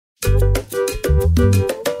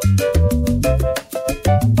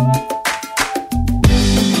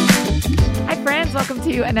Welcome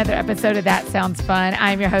to another episode of That Sounds Fun.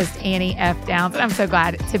 I'm your host, Annie F. Downs, and I'm so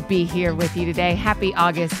glad to be here with you today. Happy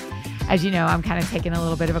August. As you know, I'm kind of taking a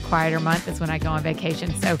little bit of a quieter month. That's when I go on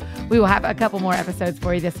vacation. So we will have a couple more episodes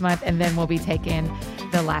for you this month, and then we'll be taking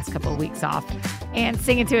the last couple of weeks off. And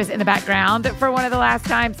singing to us in the background for one of the last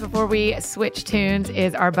times before we switch tunes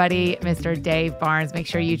is our buddy, Mr. Dave Barnes. Make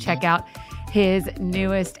sure you check out his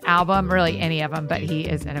newest album, really any of them, but he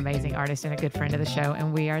is an amazing artist and a good friend of the show,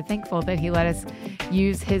 and we are thankful that he let us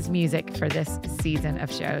use his music for this season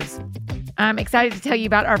of shows. I'm excited to tell you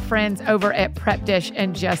about our friends over at Prep Dish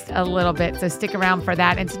in just a little bit, so stick around for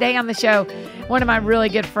that. And today on the show, one of my really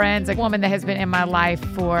good friends, a woman that has been in my life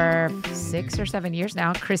for 6 or 7 years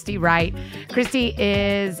now, Christy Wright. Christy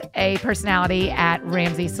is a personality at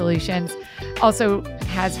Ramsey Solutions, also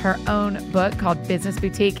has her own book called Business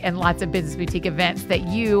Boutique and lots of Business Boutique events that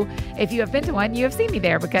you, if you have been to one, you have seen me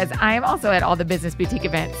there because I am also at all the Business Boutique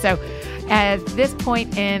events. So at this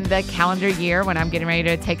point in the calendar year, when I'm getting ready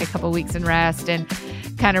to take a couple weeks and rest and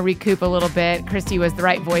kind of recoup a little bit, Christy was the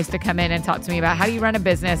right voice to come in and talk to me about how do you run a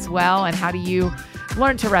business well and how do you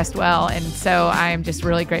learn to rest well. And so I'm just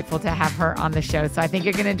really grateful to have her on the show. So I think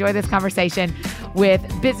you're going to enjoy this conversation with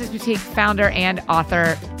Business Boutique founder and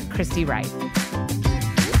author, Christy Wright.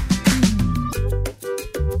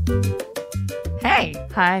 Hey.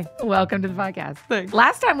 Hi. Welcome to the podcast. Thanks.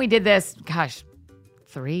 Last time we did this,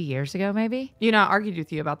 3 years ago, maybe? You know, I argued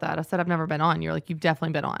with you about that. I said I've never been on. You're like, you've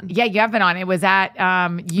definitely been on. Yeah, you have been on. It was at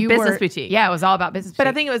Business Boutique. Yeah, it was all about Business Boutique. But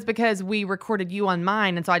I think it was because we recorded you on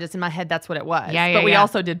mine, and so I just in my head that's what it was. Yeah. But we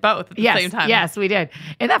also did both at the same time. Yes, we did.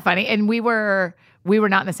 Isn't that funny? And we were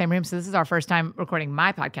not in the same room, so this is our first time recording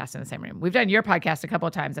my podcast in the same room. We've done your podcast a couple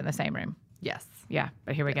of times in the same room. Yes. Yeah,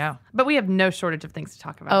 but here we go. But we have no shortage of things to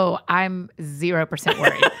talk about. Oh, I'm 0%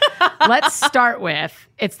 worried. Let's start with,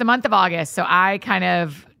 it's the month of August, so I kind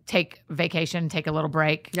of take vacation, take a little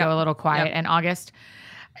break, go a little quiet in August.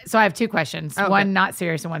 So I have two questions. Okay. One not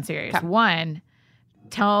serious and one serious. Okay. One,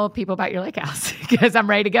 tell people about your lake house because I'm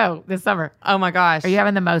ready to go this summer. Oh my gosh. Are you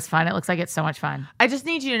having the most fun? It looks like it's so much fun. I just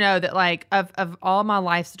need you to know that like of all my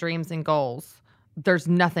life's dreams and goals, there's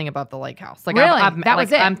nothing above the lake house. Like really? I'm that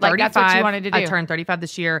was it. I'm 35. Like, that's what you wanted to do. I turned 35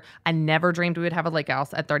 this year. I never dreamed we would have a lake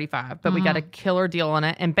house at 35, but we got a killer deal on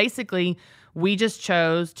it. And basically, we just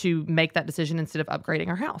chose to make that decision instead of upgrading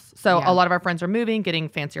our house. So a lot of our friends are moving, getting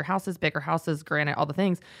fancier houses, bigger houses, granite, all the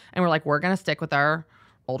things. And we're like, we're going to stick with our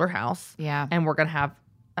older house. Yeah. And we're going to have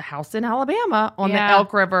a house in Alabama on the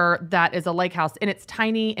Elk River that is a lake house, and it's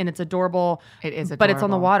tiny and it's adorable. It is adorable. But it's on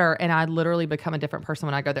the water, and I literally become a different person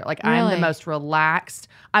when I go there. Like I'm the most relaxed.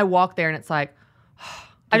 I walk there and it's like,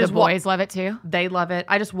 The boys love it too? They love it.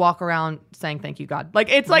 I just walk around saying, thank you, God. Like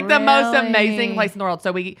it's like the most amazing place in the world.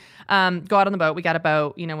 So we go out on the boat. We got a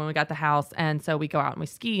boat, when we got the house. And so we go out and we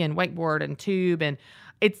ski and wakeboard and tube. And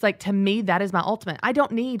it's like, to me, that is my ultimate. I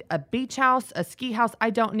don't need a beach house, a ski house.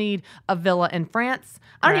 I don't need a villa in France.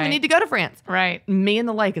 I don't even need to go to France. Right. Me and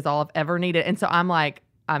the lake is all I've ever needed. And so I'm like,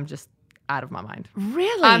 I'm just out of my mind.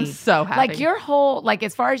 Really? I'm so happy. Like your whole, like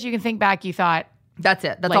as far as you can think back, you thought, that's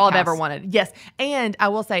it. That's lake all I've house. ever wanted. Yes. And I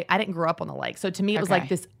will say, I didn't grow up on the lake. So to me, it was like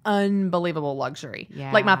this unbelievable luxury.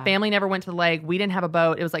 Yeah. Like my family never went to the lake. We didn't have a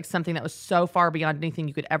boat. It was like something that was so far beyond anything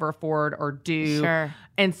you could ever afford or do. Sure.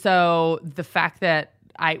 And so the fact that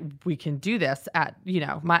we can do this at,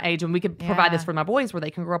 my age, and we could provide this for my boys where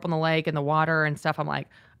they can grow up on the lake and the water and stuff. I'm like,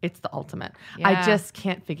 it's the ultimate. Yeah. I just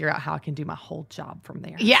can't figure out how I can do my whole job from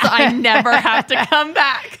there. Yeah. So I never have to come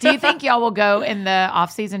back. Do you think y'all will go in the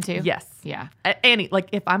off season too? Yes. Yeah. Annie, like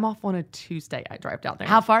if I'm off on a Tuesday, I drive down there.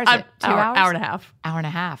 How far is it? 2 hours? Hour and a half. Hour and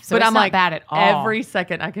a half. So But it's I'm not like, bad at all. every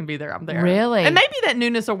second I can be there, I'm there. Really? And maybe that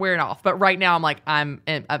newness will wear it off. But right now I'm like, I'm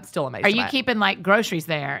still amazed. Are you by it. keeping like groceries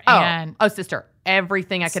there? Oh, sister.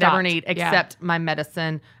 Everything I could ever Stocked. need except my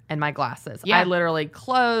medicine and my glasses. Yeah. I literally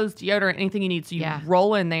clothes, deodorant, anything you need. So you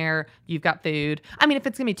roll in there, you've got food. I mean, if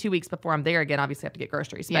it's going to be 2 weeks before I'm there again, obviously I have to get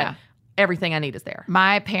groceries. But everything I need is there.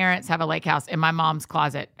 My parents have a lake house and my mom's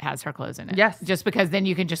closet has her clothes in it. Yes. Just because then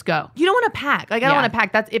you can just go. You don't want to pack. Like I don't want to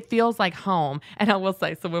pack. It feels like home. And I will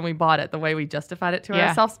say, so when we bought it, the way we justified it to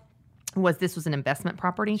ourselves this was an investment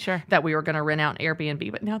property that we were going to rent out an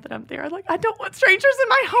Airbnb. But now that I'm there, I'm like, I don't want strangers in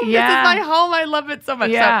my home. Yeah. This is my home. I love it so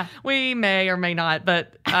much. Yeah. So we may or may not,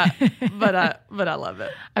 but but I love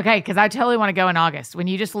it. Okay, because I totally want to go in August when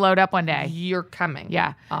you just load up one day. You're coming.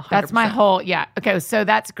 Yeah. 100%. That's my whole, Okay, so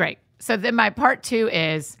that's great. So then my part two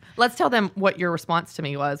is... Let's tell them what your response to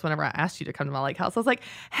me was whenever I asked you to come to my lake house. I was like,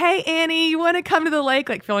 hey, Annie, you want to come to the lake?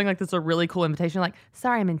 Like feeling like this is a really cool invitation. Like,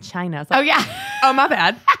 sorry, I'm in China. I was like, Oh, yeah. Oh, my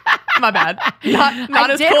bad. My bad. Not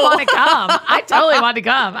I as did cool. want to come. I totally wanted to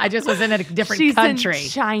come. I just was in a different She's country. in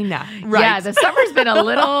China. Right. Yeah, the summer's been a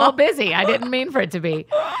little busy. I didn't mean for it to be.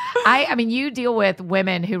 I mean, you deal with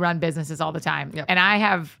women who run businesses all the time. Yep.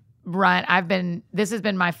 And this has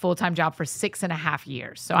been my full-time job for 6.5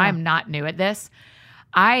 years. So I'm not new at this.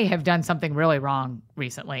 I have done something really wrong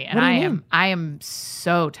recently. And What do you mean? I am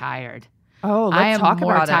so tired. Oh, I let's am talk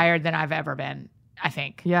more about it. tired than I've ever been, I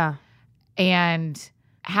think. Yeah. And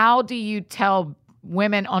how do you tell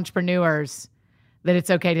women entrepreneurs that it's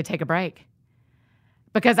okay to take a break?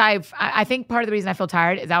 Because I think part of the reason I feel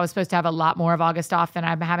tired is I was supposed to have a lot more of August off than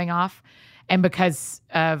I'm having off. And because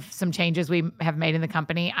of some changes we have made in the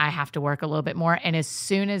company, I have to work a little bit more. And as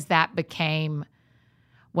soon as that became,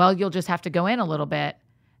 well, you'll just have to go in a little bit,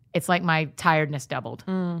 it's like my tiredness doubled.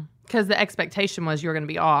 Because the expectation was you were going to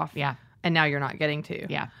be off. Yeah. And now you're not getting to.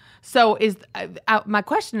 Yeah. So my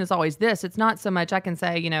question is always this. It's not so much I can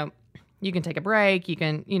say, you can take a break. You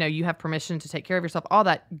can, you have permission to take care of yourself, all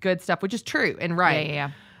that good stuff, which is true and right.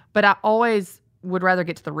 Yeah. But I always would rather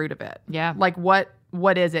get to the root of it. Yeah. Like what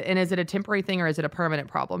is it? And is it a temporary thing or is it a permanent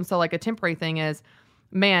problem? So like a temporary thing is,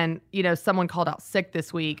 man, someone called out sick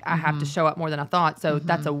this week. I have to show up more than I thought. So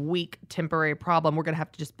that's a weak temporary problem. We're going to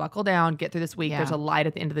have to just buckle down, get through this week. Yeah. There's a light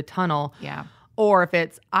at the end of the tunnel. Yeah. Or if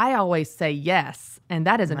it's, I always say yes, and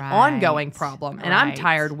that is an ongoing problem. And I'm Right.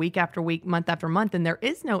 tired week after week, month after month, and there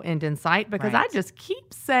is no end in sight because I Right. just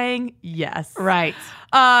keep saying yes. Right.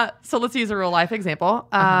 So let's use a real life example.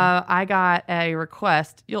 I got a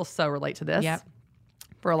request. You'll so relate to this. Yep.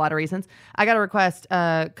 For a lot of reasons. I got a request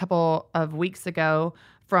a couple of weeks ago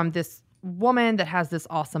from this woman that has this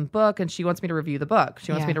awesome book, and she wants me to review the book.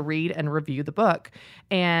 She wants Yeah. me to read and review the book.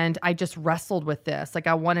 And I just wrestled with this. Like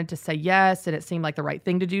I wanted to say yes, and it seemed like the right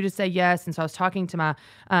thing to do to say yes. And so I was talking to my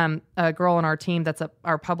a girl on our team that's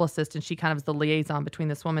our publicist, and she kind of is the liaison between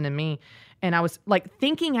this woman and me. And I was like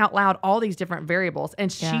thinking out loud all these different variables,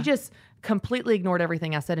 and she Yeah. just completely ignored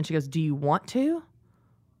everything I said. And she goes, "Do you want to?"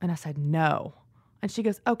 And I said, "No." And she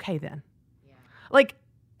goes, "Okay, then." Yeah. Like,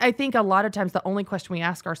 I think a lot of times the only question we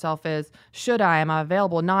ask ourselves is, should I? Am I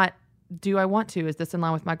available? Not, do I want to? Is this in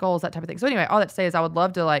line with my goals? That type of thing. So anyway, all that to say is I would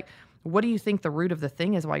love to what do you think the root of the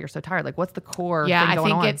thing is why you're so tired? Like, what's the core thing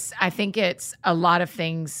going on? I think it's a lot of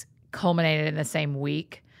things culminated in the same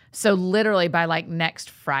week. So literally by like next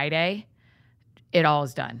Friday, it all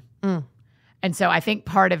is done. And so I think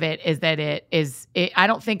part of it is that I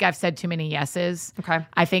don't think I've said too many yeses. Okay.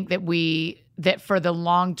 I think that for the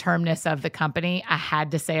long-termness of the company, I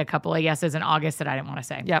had to say a couple of yeses in August that I didn't want to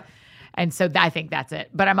say. Yep. And so I think that's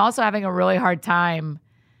it. But I'm also having a really hard time,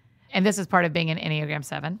 and this is part of being an Enneagram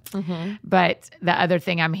 7. But the other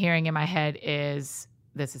thing I'm hearing in my head is,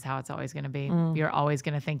 this is how it's always going to be. You're always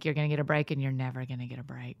going to think you're going to get a break, and you're never going to get a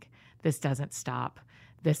break. This doesn't stop.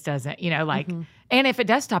 This doesn't, and if it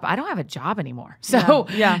does stop, I don't have a job anymore. So,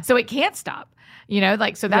 so it can't stop,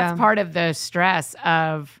 so that's part of the stress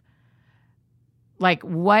of like,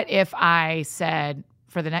 what if I said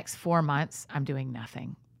for the next 4 months, I'm doing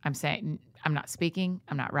nothing. I'm saying, I'm not speaking,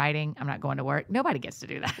 I'm not writing, I'm not going to work. Nobody gets to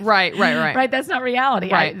do that. Right. Right. That's not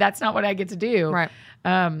reality. Right. That's not what I get to do. Right.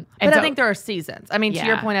 And But so, I think there are seasons. I mean, to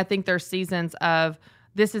your point, I think there's seasons of,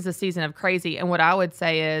 this is a season of crazy. And what I would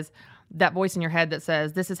say is, that voice in your head that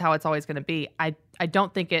says, this is how it's always going to be. I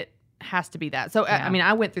don't think it has to be that. So, I mean,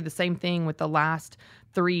 I went through the same thing with the last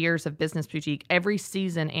 3 years of Business Boutique. Every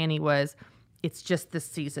season, Annie, it's just this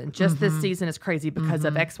season. Just this season is crazy because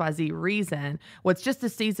of XYZ reason. Well, it's just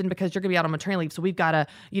this season because you're going to be out on maternity leave. So we've got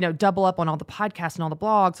to, double up on all the podcasts and all the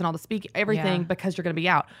blogs and all the speaking, everything because you're going to be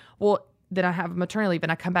out. Well, then I have maternity leave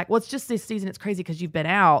and I come back. Well, it's just this season. It's crazy because you've been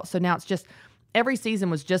out. So now it's just, every season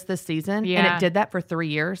was just this season. Yeah. And it did that for 3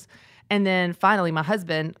 years. And then finally, my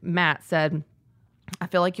husband, Matt, said, I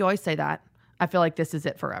feel like you always say that. I feel like this is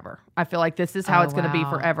it forever. I feel like this is how it's going to be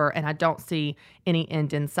forever. And I don't see any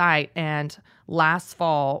end in sight. And last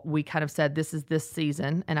fall, we kind of said, this is this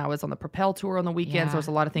season. And I was on the Propel tour on the weekends. There was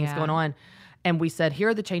a lot of things going on. And we said, here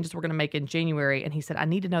are the changes we're going to make in January. And he said, I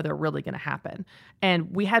need to know they're really going to happen.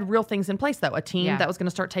 And we had real things in place, though. A team that was going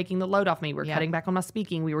to start taking the load off me. We were cutting back on my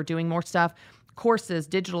speaking. We were doing more stuff, courses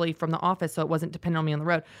digitally from the office, so it wasn't dependent on me on the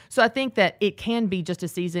road. So I think that it can be just a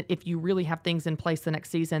season if you really have things in place the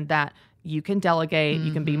next season that you can delegate,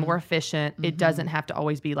 you can be more efficient. It doesn't have to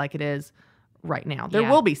always be like it is right now. There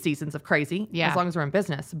will be seasons of crazy as long as we're in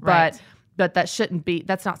business. But that shouldn't be,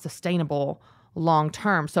 that's not sustainable long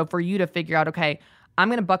term. So for you to figure out, okay, I'm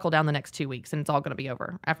going to buckle down the next 2 weeks and it's all going to be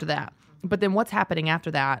over after that. But then what's happening after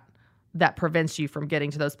that that prevents you from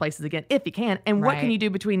getting to those places again, if you can? And what can you do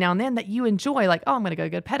between now and then that you enjoy? Like, oh, I'm going to go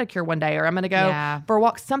get a pedicure one day, or I'm going to go for a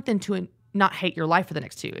walk, something to not hate your life for the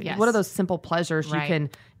next 2 weeks? Yes. What are those simple pleasures you can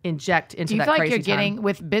inject into that crazy time? Do you feel like you're getting,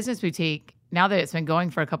 with Business Boutique, now that it's been going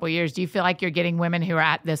for a couple of years, do you feel like you're getting women who are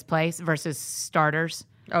at this place versus starters?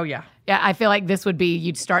 Oh, yeah. Yeah, I feel like this would be,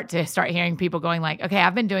 you'd start hearing people going like, okay,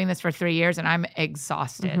 I've been doing this for 3 years and I'm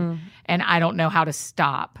exhausted and I don't know how to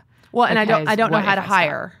stop. Well, and I don't know how to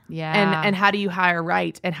hire. Yeah. And how do you hire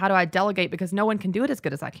right? And how do I delegate? Because no one can do it as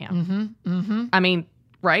good as I can. I mean,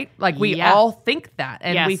 right? Like we all think that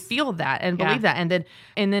and we feel that and believe that.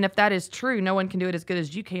 And then if that is true, no one can do it as good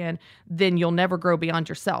as you can, then you'll never grow beyond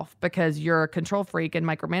yourself because you're a control freak and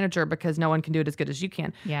micromanager because no one can do it as good as you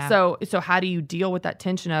can. Yeah. So how do you deal with that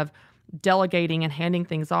tension of delegating and handing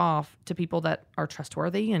things off to people that are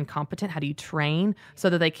trustworthy and competent? How do you train so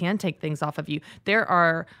that they can take things off of you? There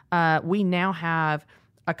are, we now have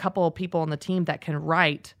a couple of people on the team that can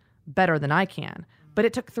write better than I can, but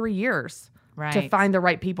it took 3 years to find the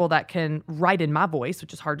right people that can write in my voice,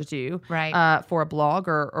 which is hard to do for a blog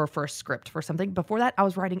or for a script for something. Before that, I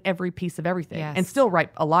was writing every piece of everything and still write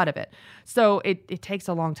a lot of it. So it takes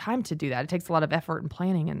a long time to do that. It takes a lot of effort and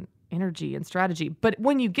planning and energy and strategy. But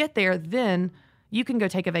when you get there, then you can go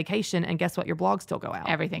take a vacation and guess what? Your blogs still go out.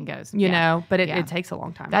 Everything goes. You know, but it takes a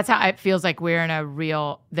long time. That's how it feels like we're in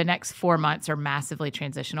the next 4 months are massively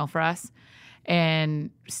transitional for us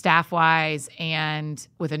and staff-wise and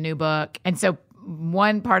with a new book. And so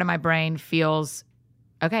one part of my brain feels,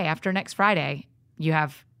 okay, after next Friday, you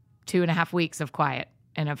have 2.5 weeks of quiet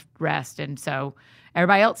and of rest. And so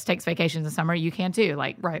everybody else takes vacations in summer. You can too.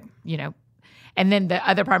 Like, you know, and then the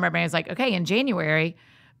other part of my brain is like, okay, in January,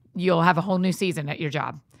 you'll have a whole new season at your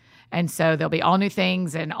job. And so there'll be all new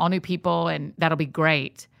things and all new people, and that'll be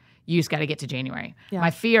great. You just got to get to January. Yeah.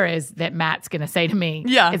 My fear is that Matt's going to say to me,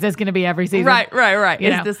 is this going to be every season? Right.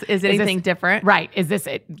 Is anything different? Right. Is this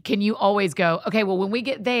it? Can you always go, okay, well, when we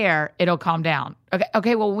get there, it'll calm down.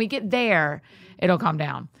 Okay, well, when we get there, it'll calm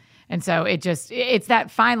down. And so it's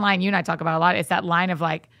that fine line you and I talk about a lot. It's that line of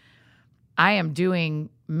like, I am doing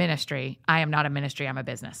ministry. I am not a ministry. I'm a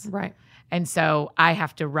business. Right. And so I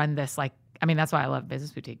have to run this that's why I love Business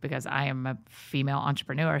Boutique, because I am a female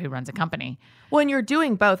entrepreneur who runs a company. Well, and you're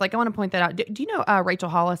doing both. Like, I want to point that out. Do you know Rachel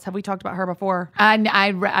Hollis? Have we talked about her before? I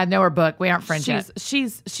know her book. We aren't friends yet.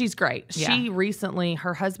 She's great. Yeah. She recently,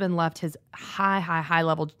 her husband left his high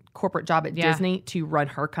level corporate job at Disney to run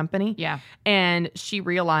her company. Yeah. And she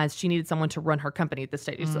realized she needed someone to run her company at this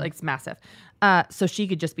stage. It's massive. So she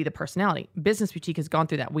could just be the personality. Business Boutique has gone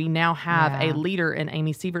through that. We now have a leader in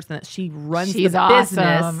Amy Sievertson that she runs the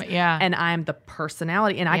business. Yeah. And I'm the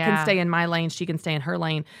personality. And I can stay in my lane. She can stay in her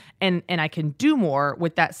lane. And I can do more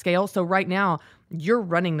with that scale. So right now, you're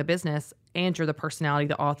running the business and you're the personality,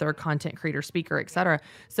 the author, content creator, speaker, et cetera.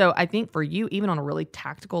 So I think for you, even on a really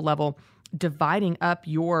tactical level, dividing up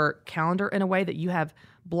your calendar in a way that you have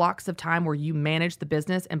blocks of time where you manage the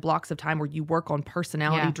business and blocks of time where you work on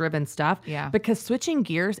personality-driven stuff. Yeah. Because switching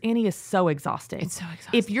gears, Annie, is so exhausting. It's so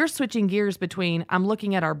exhausting. If you're switching gears between I'm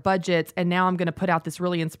looking at our budgets and now I'm going to put out this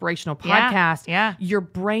really inspirational podcast, your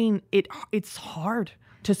brain, it's hard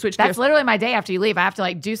to switch gears. That's literally my day after you leave. I have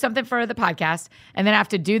to do something for the podcast, and then I have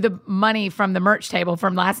to do the money from the merch table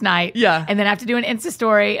from last night. Yeah. And then I have to do an Insta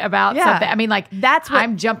story about something. I mean, that's what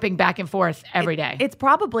I'm jumping back and forth every day. It's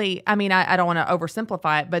probably, I mean, I don't want to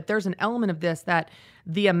oversimplify it, but there's an element of this that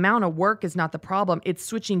the amount of work is not the problem. It's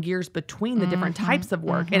switching gears between the different types of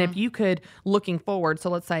work. And if you could, looking forward,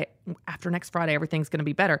 so let's say after next Friday, everything's going to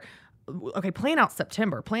be better. Okay, plan out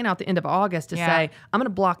September, plan out the end of August to say, I'm going to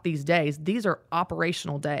block these days. These are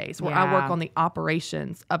operational days where I work on the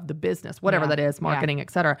operations of the business, whatever that is, marketing, et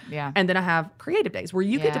cetera. Yeah. And then I have creative days where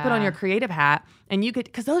you get to put on your creative hat and you get,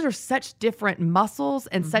 because those are such different muscles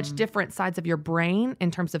and such different sides of your brain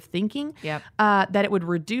in terms of thinking that it would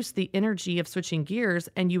reduce the energy of switching gears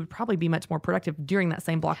and you would probably be much more productive during that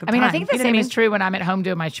same block of time. I think the same is true when I'm at home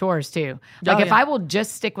doing my chores too. If I will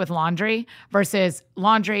just stick with laundry versus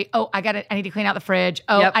laundry, I need to clean out the fridge.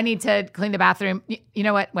 I need to clean the bathroom. You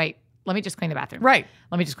know what? Wait, let me just clean the bathroom. Right.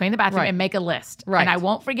 Let me just clean the bathroom and make a list. Right. And I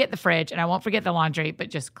won't forget the fridge and I won't forget the laundry, but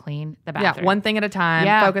just clean the bathroom. Yeah, one thing at a time.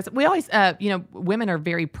 Focus. We always, women are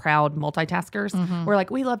very proud multitaskers. We're like,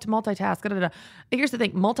 we love to multitask. Da, da, da. Here's the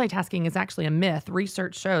thing. Multitasking is actually a myth.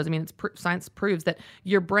 Research shows, science proves that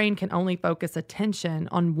your brain can only focus attention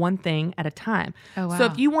on one thing at a time. Oh, wow. So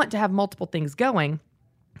if you want to have multiple things going,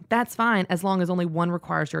 that's fine as long as only one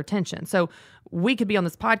requires your attention. So we could be on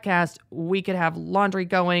this podcast, we could have laundry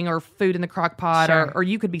going or food in the crock pot, or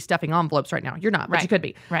you could be stuffing envelopes right now. You're not, but you could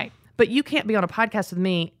be. Right. But you can't be on a podcast with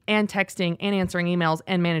me and texting and answering emails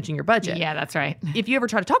and managing your budget. Yeah, that's right. If you ever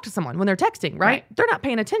try to talk to someone when they're texting, right? They're not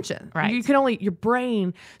paying attention. Right. You can only, your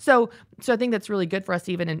brain. So I think that's really good for us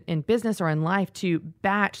even in business or in life to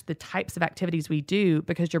batch the types of activities we do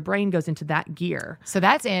because your brain goes into that gear. So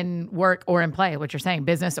that's in work or in play, what you're saying,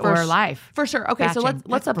 business or life. For sure. Okay, so let's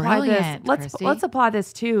That's apply this. brilliant, Let's apply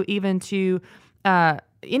this too, even to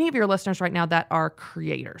any of your listeners right now that are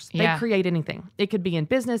creators. They create anything. It could be in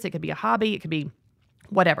business, it could be a hobby, it could be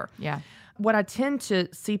whatever. Yeah. What I tend to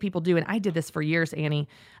see people do, and I did this for years, Annie,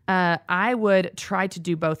 I would try to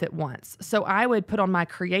do both at once. So I would put on my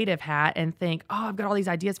creative hat and think, oh, I've got all these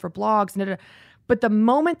ideas for blogs. But the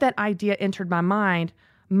moment that idea entered my mind,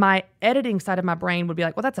 my editing side of my brain would be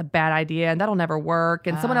like, well, that's a bad idea and that'll never work.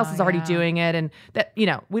 And someone else is already doing it. And that, we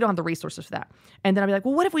don't have the resources for that. And then I'd be like,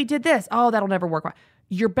 well, what if we did this? Oh, that'll never work.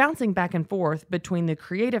 You're bouncing back and forth between the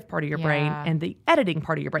creative part of your brain and the editing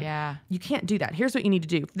part of your brain. Yeah. You can't do that. Here's what you need to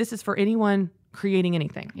do. This is for anyone creating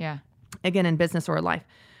anything. Yeah. Again, in business or in life.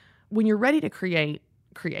 When you're ready to create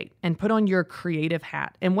and put on your creative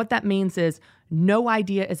hat. And what that means is no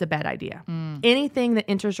idea is a bad idea. Anything that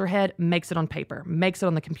enters your head, makes it on paper, makes it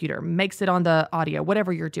on the computer, makes it on the audio,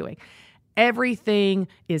 whatever you're doing. Everything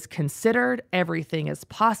is considered. Everything is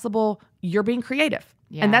possible. You're being creative.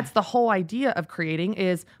 Yeah. And that's the whole idea of creating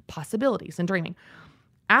is possibilities and dreaming.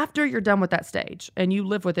 After you're done with that stage and you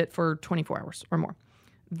live with it for 24 hours or more,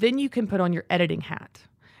 then you can put on your editing hat.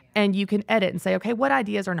 And you can edit and say, okay, what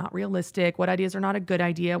ideas are not realistic? What ideas are not a good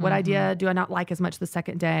idea? What idea do I not like as much the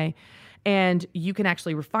second day? And you can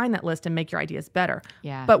actually refine that list and make your ideas better.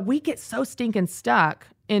 Yeah. But we get so stinking stuck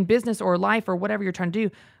in business or life or whatever you're trying to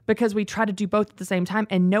do because we try to do both at the same time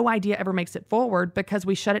and no idea ever makes it forward because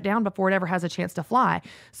we shut it down before it ever has a chance to fly.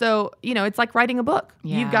 So, it's like writing a book.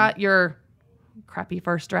 Yeah. You've got your crappy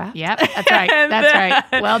first draft. Yep, that's right.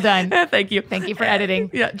 That's right. Well done. Thank you. Thank you for editing.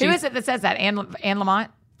 Yeah, Who is it that says that? Anne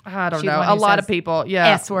Lamont? I don't She's know. the one A who lot of says people. Yeah.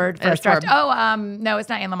 S-word first draft. S-word. Oh, no, it's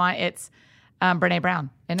not Anne Lamont. It's Brene Brown,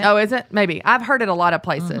 isn't it? Oh, is it? Maybe. I've heard it a lot of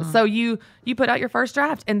places. So you put out your first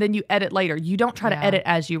draft and then you edit later. You don't try to edit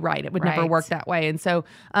as you write. It would never work that way. And so,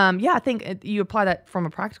 I think you apply that from a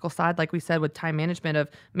practical side, like we said, with time management of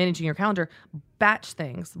managing your calendar, batch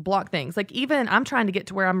things, block things. Like even I'm trying to get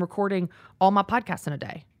to where I'm recording all my podcasts in a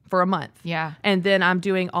day for a month. Yeah. And then I'm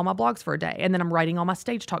doing all my blogs for a day. And then I'm writing all my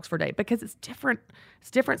stage talks for a day because it's different.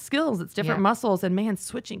 It's different skills. It's different muscles. And man,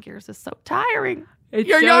 switching gears is so tiring.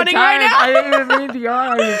 You're so yawning tired. Right now. I didn't even mean to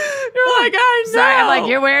yawn. You're like, I know. Sorry, I'm like,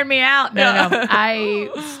 you're wearing me out. No. I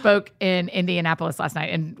spoke in Indianapolis last night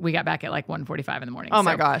and we got back at like 1:45 in the morning. Oh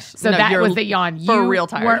my gosh. So that was the yawn. For you real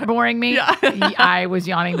tired. Weren't boring me. Yeah. I was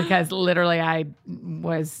yawning because literally I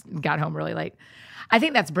got home really late. I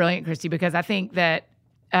think that's brilliant, Christy, because I think that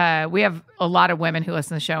we have a lot of women who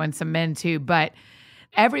listen to the show and some men too, but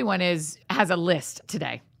everyone has a list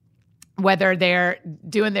today. Whether they're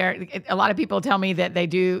doing a lot of people tell me that they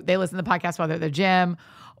listen to the podcast while they're at the gym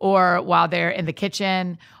or while they're in the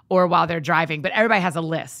kitchen or while they're driving, but everybody has a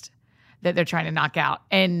list that they're trying to knock out.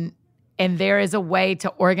 And there is a way to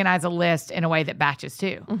organize a list in a way that batches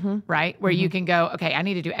too, right? Where you can go, okay, I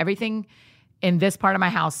need to do everything in this part of my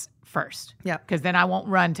house first. Yeah. Because then I won't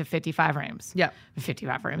run to 55 rooms. Yeah.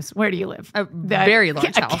 55 rooms. Where do you live? A very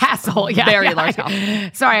large house. A castle. Yeah. Very large house.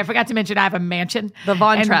 Sorry, I forgot to mention I have a mansion. The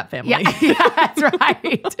Von Trapp family. Yeah, that's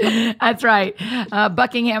right. That's right.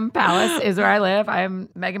 Buckingham Palace is where I live. I'm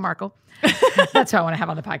Meghan Markle. That's who I want to have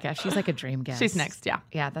on the podcast. She's like a dream guest. She's next. Yeah.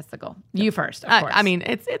 Yeah, that's the goal. You first, of course. I mean,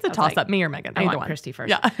 it's a toss up, me or Meghan. I Either want one. Christy first.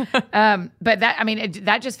 Yeah. But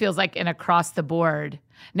that just feels like an across the board.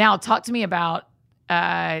 Now, talk to me about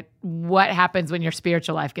what happens when your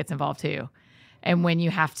spiritual life gets involved too, and when you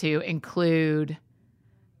have to include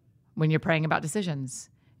when you're praying about decisions,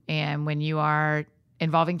 and when you are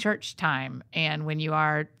involving church time, and when you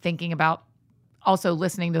are thinking about also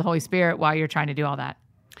listening to the Holy Spirit while you're trying to do all that.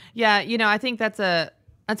 Yeah, I think that's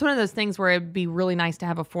one of those things where it'd be really nice to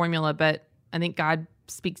have a formula, but I think God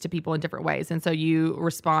speaks to people in different ways. And so you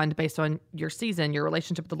respond based on your season, your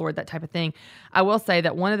relationship with the Lord, that type of thing. I will say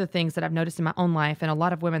that one of the things that I've noticed in my own life and a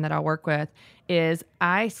lot of women that I work with is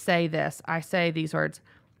I say these words,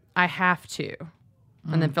 I have to,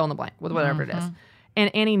 and then fill in the blank with whatever it is.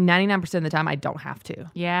 And Annie, 99% of the time, I don't have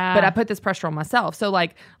to. Yeah. But I put this pressure on myself. So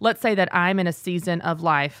like, let's say that I'm in a season of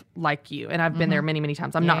life like you, and I've been there many, many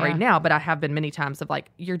times. I'm not right now, but I have been many times of like,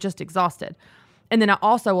 you're just exhausted. And then I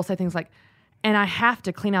also will say things like, and I have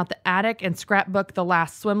to clean out the attic and scrapbook the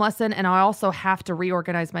last swim lesson. And I also have to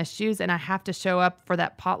reorganize my shoes, and I have to show up for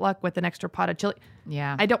that potluck with an extra pot of chili.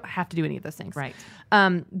 Yeah. I don't have to do any of those things. Right.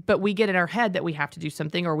 But we get in our head that we have to do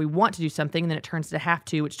something, or we want to do something, and then it turns to have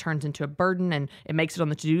to, which turns into a burden, and it makes it on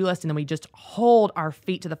the to-do list. And then we just hold our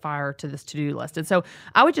feet to the fire to this to-do list. And so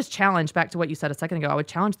I would just challenge, back to what you said a second ago, I would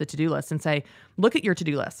challenge the to-do list and say, look at your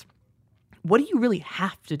to-do list. What do you really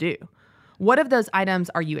have to do? What of those items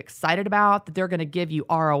are you excited about that they're going to give you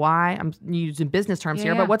ROI? I'm using business terms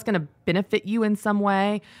here, but what's going to benefit you in some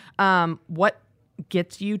way? What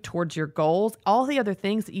gets you towards your goals? All the other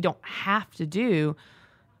things that you don't have to do,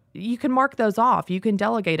 you can mark those off. You can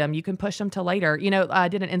delegate them. You can push them to later. You know, I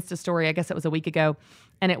did an Insta story, I guess it was a week ago,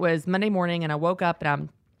 and it was Monday morning, and I woke up and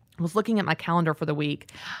I was looking at my calendar for the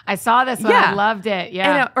week. I saw this one. I loved it.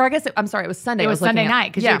 Yeah. Or I guess I'm sorry, it was Sunday. It was Sunday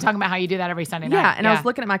night, because you were talking about how you do that every Sunday night. Yeah, and I was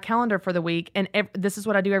looking at my calendar for the week, and this is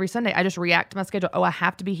what I do every Sunday. I just react to my schedule. Oh, I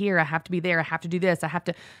have to be here. I have to be there. I have to do this. I have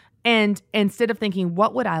to. And instead of thinking,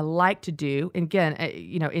 what would I like to do? And again,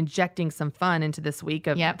 injecting some fun into this week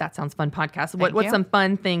of That Sounds Fun podcast. What's some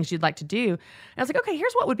fun things you'd like to do? And I was like, okay,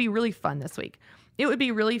 here's what would be really fun this week. It would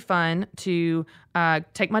be really fun to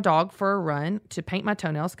take my dog for a run, to paint my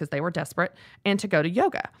toenails because they were desperate, and to go to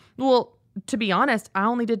yoga. Well, to be honest, I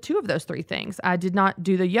only did 2 of those 3 things. I did not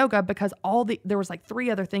do the yoga because there was like 3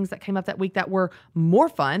 other things that came up that week that were more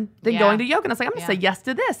fun than going to yoga. And I was like, I'm going to say yes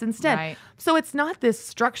to this instead. Right. So it's not this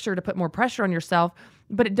structure to put more pressure on yourself,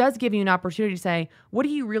 but it does give you an opportunity to say, what do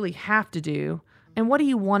you really have to do? And what do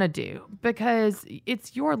you want to do? Because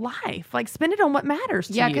it's your life. Like, spend it on what matters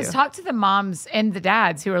to you. Yeah, because talk to the moms and the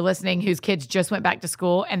dads who are listening whose kids just went back to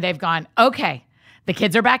school and they've gone, okay, the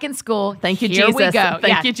kids are back in school. Thank you, here Jesus. We go.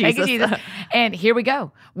 Thank you, Jesus. Thank you, Jesus. And here we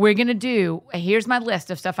go. We're going to here's my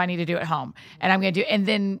list of stuff I need to do at home. And I'm going to do, and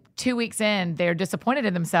then 2 weeks in, they're disappointed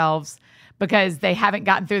in themselves because they haven't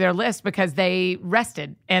gotten through their list because they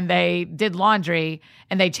rested and they did laundry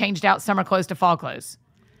and they changed out summer clothes to fall clothes.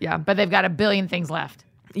 Yeah. But they've got a billion things left.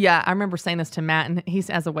 Yeah. I remember saying this to Matt, and he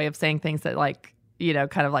has a way of saying things that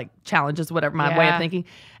kind of like challenges whatever my way of thinking.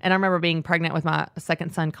 And I remember being pregnant with my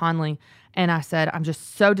second son, Conley. And I said, I'm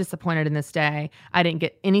just so disappointed in this day. I didn't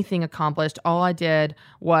get anything accomplished. All I did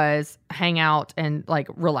was hang out and like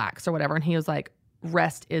relax or whatever. And he was like,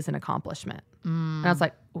 rest is an accomplishment. And I was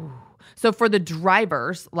like, ooh. So for the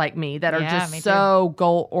drivers like me that are just so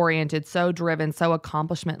goal oriented, so driven, so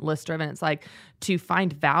accomplishment list driven, it's like to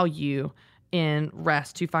find value in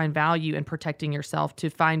rest, to find value in protecting yourself, to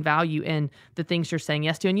find value in the things you're saying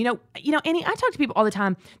yes to. And Annie, I talk to people all the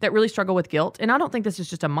time that really struggle with guilt, and I don't think this is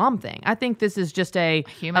just a mom thing. I think this is just a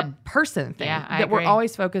person thing. Yeah, that we're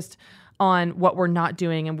always focused on what we're not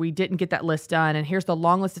doing, and we didn't get that list done, and here's the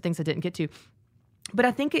long list of things I didn't get to. But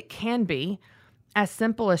I think it can be as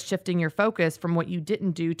simple as shifting your focus from what you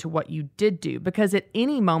didn't do to what you did do. Because at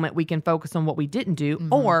any moment we can focus on what we didn't do,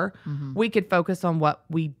 or we could focus on what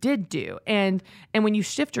we did do. And when you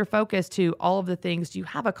shift your focus to all of the things you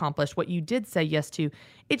have accomplished, what you did say yes to,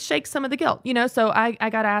 it shakes some of the guilt. So I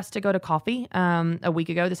got asked to go to coffee a week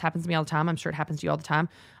ago. This happens to me all the time. I'm sure it happens to you all the time.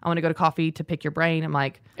 I want to go to coffee to pick your brain. I'm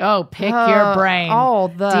like, pick your brain. All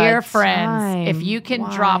the Dear time. friends, if you can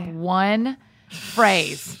drop one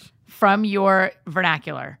phrase from your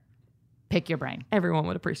vernacular, pick your brain. Everyone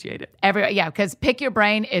would appreciate it. Because pick your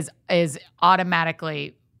brain is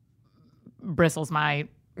automatically bristles my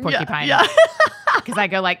porcupine. Yeah. Because I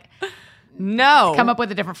go like, no. Come up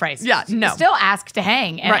with a different phrase. Yeah, no. Still ask to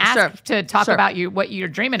hang and ask to talk about what you're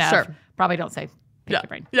dreaming of. Sure. Probably don't say pick your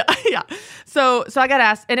brain. Yeah. So I got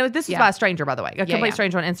asked, and this was by a stranger, by the way, a complete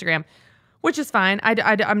stranger on Instagram. Which is fine.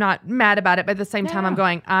 I'm not mad about it, but at the same time, I'm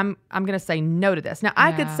going to say no to this. Now,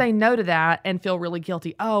 I could say no to that and feel really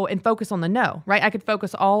guilty. And focus on the no, right? I could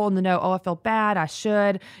focus all on the no. I feel bad. I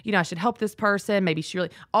should help this person. Maybe she really,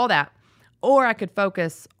 all that. Or I could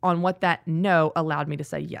focus on what that no allowed me to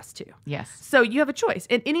say yes to. Yes. So you have a choice.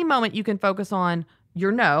 At any moment, you can focus on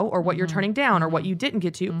your no, or what you're turning down, or what you didn't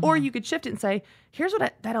get to, or you could shift it and say, here's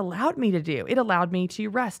what that allowed me to do. It allowed me to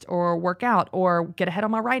rest or work out or get ahead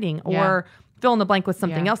on my writing or fill in the blank with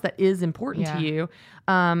something else that is important to you,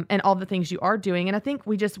 and all the things you are doing. And I think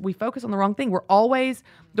we focus on the wrong thing. We're always,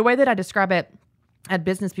 the way that I describe it at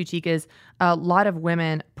Business Boutique is a lot of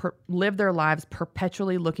women live their lives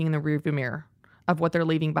perpetually looking in the rearview mirror of what they're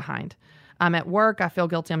leaving behind. I'm at work, I feel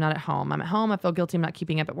guilty I'm not at home. I'm at home, I feel guilty I'm not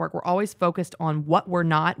keeping up at work. We're always focused on what we're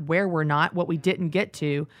not, where we're not, what we didn't get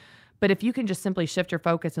to. But if you can just simply shift your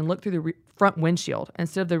focus and look through the front windshield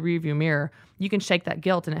instead of the rearview mirror, you can shake that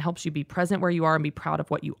guilt, and it helps you be present where you are and be proud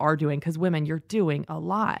of what you are doing. Because women, you're doing a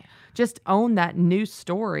lot. Just own that new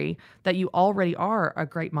story that you already are a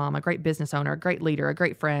great mom, a great business owner, a great leader, a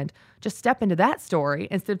great friend. Just step into that story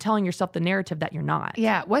instead of telling yourself the narrative that you're not.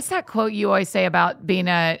 Yeah. What's that quote you always say about being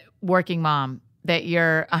a working mom? That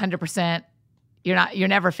you're 100%, you're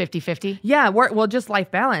never 50-50? Yeah, well, just life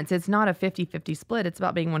balance. It's not a 50-50 split. It's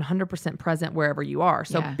about being 100% present wherever you are.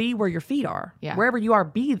 So be where your feet are. Yeah. Wherever you are,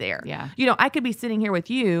 be there. Yeah. I could be sitting here with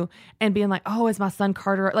you and being like, oh, is my son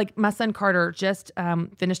Carter, like my son Carter just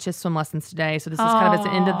finished his swim lessons today. So this is kind of at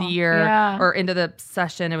the end of the year or into the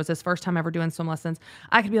session. It was his first time ever doing swim lessons.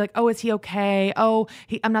 I could be like, oh, is he okay? Oh,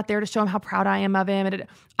 I'm not there to show him how proud I am of him. And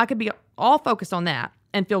I could be all focused on that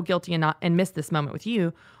and feel guilty and miss this moment with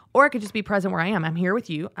you. Or I could just be present where I am. I'm here with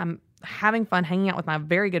you. I'm having fun hanging out with my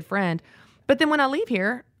very good friend. But then when I leave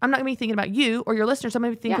here, I'm not going to be thinking about you or your listeners. I'm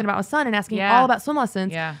going to be thinking about my son and asking all about swim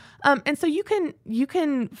lessons. Yeah. And so you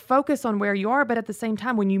can focus on where you are, but at the same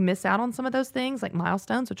time, when you miss out on some of those things, like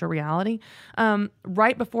milestones, which are reality,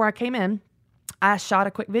 right before I came in, I shot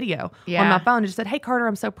a quick video on my phone and just said, hey, Carter,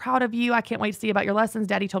 I'm so proud of you. I can't wait to see about your lessons.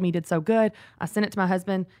 Daddy told me you did so good. I sent it to my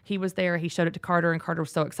husband. He was there. He showed it to Carter, and Carter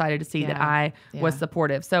was so excited to see that I was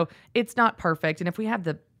supportive. So it's not perfect. And if we have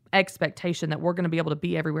the expectation that we're going to be able to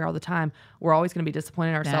be everywhere all the time, we're always going to be disappointed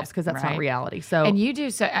in ourselves because that's not reality. So, and you do.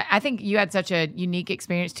 So I think you had such a unique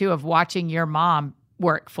experience too of watching your mom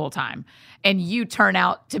work full time, and you turn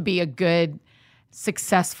out to be a good,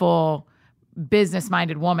 successful,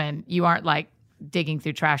 business-minded woman. You aren't like digging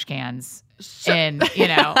through trash cans in,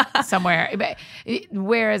 somewhere.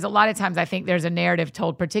 Whereas a lot of times I think there's a narrative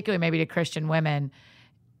told, particularly maybe to Christian women,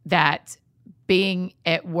 that being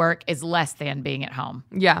at work is less than being at home.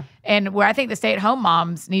 Yeah. And where I think the stay-at-home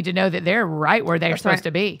moms need to know that they're right where they're supposed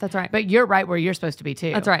to be. That's right. But you're right where you're supposed to be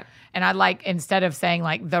too. That's right. And I like, instead of saying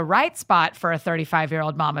like the right spot for a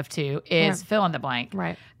 35-year-old mom of two is fill in the blank.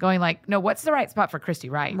 Right. Going like, no, what's the right spot for Christy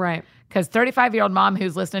Wright? Right. Because 35-year-old mom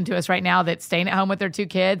who's listening to us right now that's staying at home with their two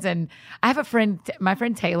kids. And I have a friend, my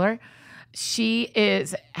friend Taylor, she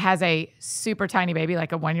has a super tiny baby,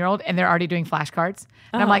 like a 1-year-old, and they're already doing flashcards.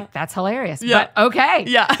 And I'm like, that's hilarious. Yeah. But okay.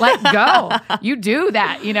 Yeah. Let go. You do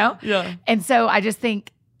that, Yeah. And so I just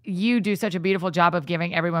think you do such a beautiful job of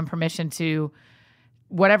giving everyone permission to,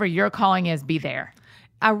 whatever your calling is, be there.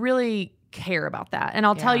 I really care about that. And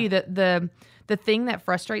I'll tell you that the thing that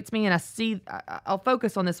frustrates me, and I'll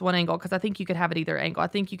focus on this one angle because I think you could have it either angle. I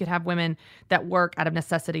think you could have women that work out of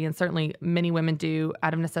necessity, and certainly many women do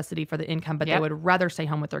out of necessity for the income, but they would rather stay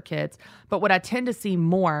home with their kids. But what I tend to see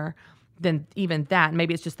more than even that, and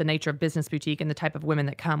maybe it's just the nature of Business Boutique and the type of women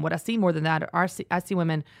that come, what I see more than that I see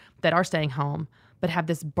women that are staying home but have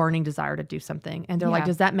this burning desire to do something. And they're like,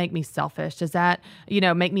 does that make me selfish? Does that,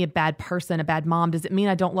 make me a bad person, a bad mom? Does it mean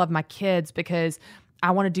I don't love my kids because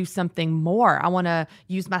I want to do something more? I want to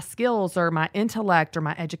use my skills or my intellect or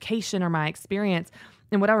my education or my experience.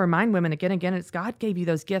 And what I remind women again, is God gave you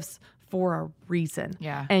those gifts for a reason.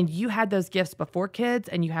 Yeah. And you had those gifts before kids,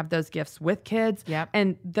 and you have those gifts with kids. Yep.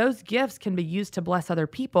 And those gifts can be used to bless other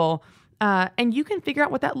people. And you can figure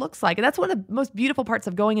out what that looks like. And that's one of the most beautiful parts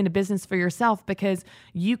of going into business for yourself, because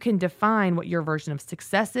you can define what your version of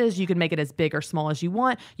success is. You can make it as big or small as you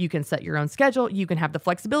want. You can set your own schedule. You can have the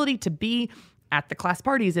flexibility to be at the class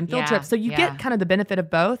parties and field trips. So you get kind of the benefit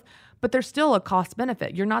of both, but there's still a cost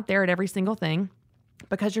benefit. You're not there at every single thing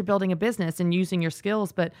because you're building a business and using your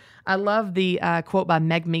skills. But I love the quote by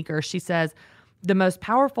Meg Meeker. She says, the most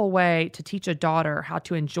powerful way to teach a daughter how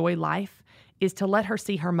to enjoy life is to let her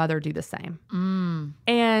see her mother do the same.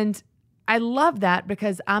 And I love that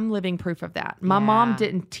because I'm living proof of that. My mom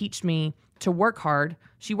didn't teach me to work hard.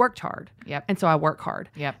 She worked hard. Yep. And so I work hard.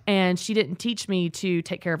 Yep. And she didn't teach me to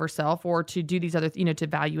take care of herself or to do these other, to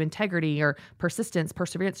value integrity or persistence,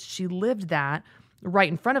 perseverance. She lived that right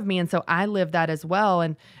in front of me. And so I live that as well.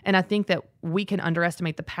 And I think that we can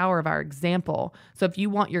underestimate the power of our example. So if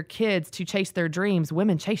you want your kids to chase their dreams,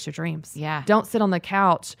 women, chase your dreams. Yeah. Don't sit on the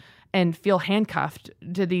couch and feel handcuffed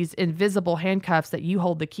to these invisible handcuffs that you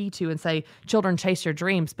hold the key to and say, children, chase your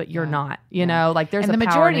dreams, but you're not, like there's and a the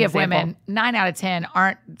power in majority of example. women, 9 out of 10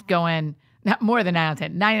 aren't going, not more than 9 out of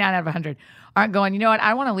 10, 99 out of 100 aren't going, you know what,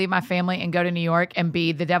 I want to leave my family and go to New York and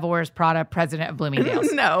be the Devil Wears Prada president of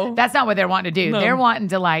Bloomingdale's. No. That's not what they're wanting to do. No. They're wanting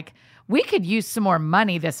to we could use some more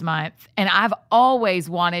money this month. And I've always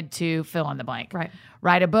wanted to fill in the blank. Right.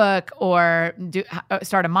 Write a book or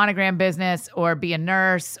start a monogram business or be a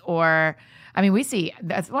nurse or... we see,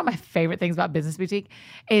 that's one of my favorite things about Business Boutique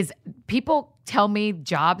is people tell me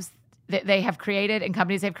jobs that they have created and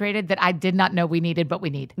companies they've created that I did not know we needed, but we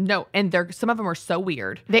need. No, and some of them are so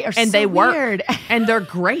weird. They are and so they work, weird. and they're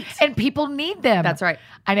great. And people need them. That's right.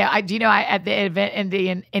 I know. At the event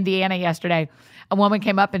in Indiana yesterday, a woman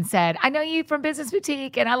came up and said, I know you from Business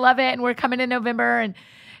Boutique and I love it. And we're coming in November. And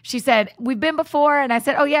she said, we've been before. And I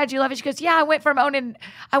said, oh yeah, do you love it? She goes, yeah, I went from owning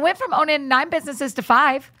 9 businesses to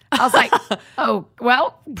 5. I was like, oh,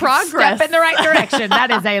 well, progress. Step in the right direction.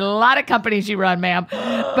 That is a lot of companies you run, ma'am.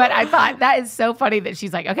 But I thought that is so funny that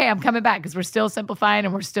she's like, okay, I'm coming back because we're still simplifying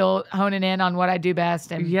and we're still honing in on what I do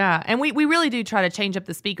best. And yeah. And we really do try to change up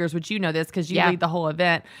the speakers, which you know this because you lead the whole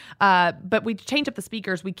event. But we change up the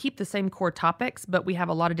speakers. We keep the same core topics, but we have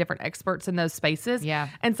a lot of different experts in those spaces. Yeah.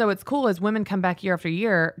 And so it's cool as women come back year after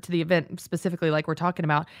year to the event, specifically like we're talking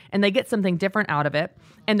about, and they get something different out of it.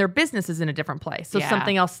 And their business is in a different place. So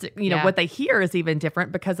something else, what they hear is even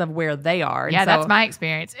different because of where they are. And that's my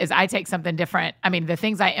experience is I take something different. I mean, the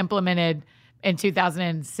things I implemented in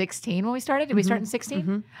 2016 when we started, did we start in 16?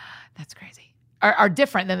 Mm-hmm. That's crazy. Are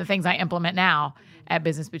different than the things I implement now at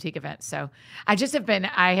Business Boutique events. So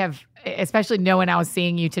I have, especially knowing I was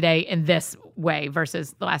seeing you today in this way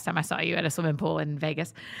versus the last time I saw you at a swimming pool in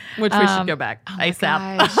Vegas. Which we should go back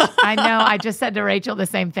ASAP. I know. I just said to Rachel the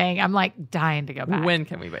same thing. I'm like dying to go back. When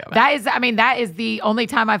can we go back? That is the only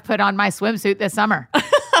time I've put on my swimsuit this summer.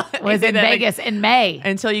 Was in Vegas in May.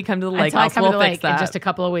 Until you come to the lake. Until I come to the lake in just a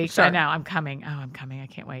couple of weeks. Sure. I know. I'm coming. Oh, I'm coming. I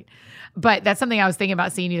can't wait. But that's something I was thinking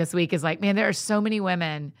about seeing you this week is like, man, there are so many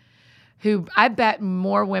women who I bet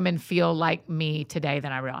more women feel like me today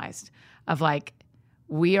than I realized of like,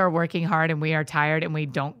 we are working hard and we are tired and we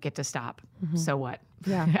don't get to stop. Mm-hmm. So what?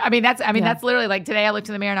 Yeah. That's literally like today I looked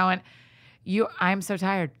in the mirror and I went, I'm so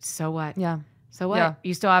tired. So what? Yeah. So what? Yeah.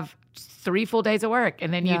 You still have 3 full days of work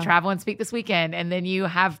and then you travel and speak this weekend and then you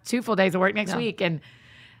have 2 full days of work next week. And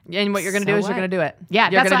what you're going to do is you're going to do it. Yeah,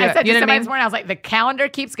 you're that's what I said to somebody this morning. I was like, the calendar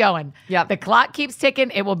keeps going. Yeah. The clock keeps ticking.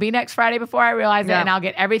 It will be next Friday before I realize it, and I'll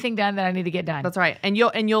get everything done that I need to get done. That's right. And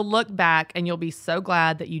you'll look back and you'll be so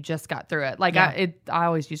glad that you just got through it. Like I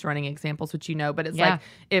always use running examples, which but it's like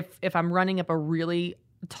if I'm running up a really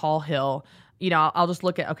tall hill, I'll just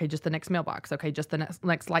look at, okay, just the next mailbox. Okay, just the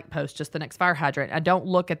next light post, just the next fire hydrant. I don't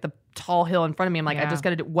look at the tall hill in front of me. I'm like, I just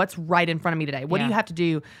got to do what's right in front of me today. What do you have to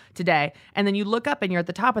do today? And then you look up and you're at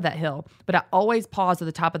the top of that hill. But I always pause at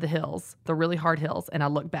the top of the hills, the really hard hills, and I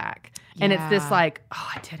look back. Yeah. And it's this like,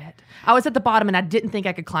 oh, I did it. I was at the bottom and I didn't think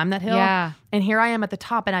I could climb that hill. Yeah. And here I am at the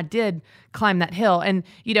top and I did climb that hill. And,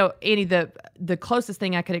 Annie, the closest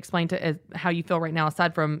thing I could explain to is how you feel right now,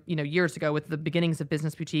 aside from, years ago with the beginnings of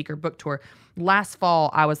Business Boutique or book tour, last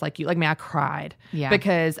fall, I was like you, like me, I cried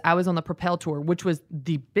because I was on the Propel tour, which was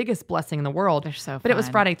the biggest blessing in the world. They're so fun. But it was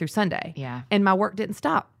Friday through Sunday. Yeah. And my work didn't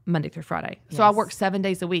stop Monday through Friday. So I worked 7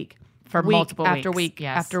 days a week. For multiple weeks. After week,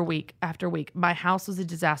 after week, after week. My house was a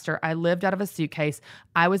disaster. I lived out of a suitcase.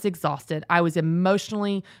 I was exhausted. I was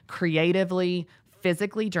emotionally, creatively,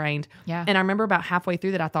 physically drained. Yeah. And I remember about halfway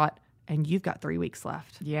through that, I thought, and you've got 3 weeks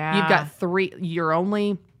left. Yeah. You've got 3. You're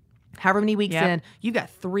only however many weeks in. You've got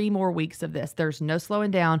 3 more weeks of this. There's no slowing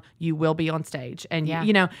down. You will be on stage. And,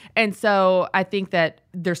 and so I think that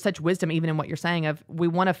there's such wisdom even in what you're saying of we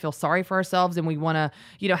want to feel sorry for ourselves and we want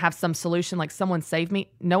to, have some solution like someone save me.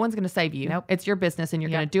 No one's going to save you. Nope. It's your business and you're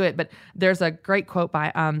going to do it. But there's a great quote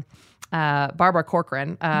by Barbara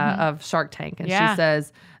Corcoran of Shark Tank. And she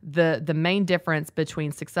says, the main difference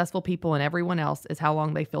between successful people and everyone else is how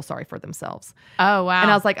long they feel sorry for themselves. Oh, wow. And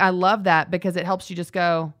I was like, I love that because it helps you just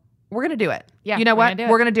go, we're going to do it. Yeah, you know what?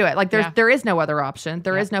 We're going to do it. Like there is no other option.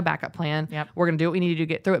 There is no backup plan. Yep. We're going to do what we need to do to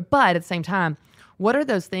get through it. But at the same time, what are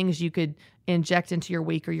those things you could inject into your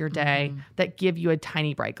week or your day that give you a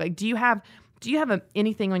tiny break? Like, do you have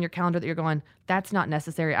anything on your calendar that you're going, that's not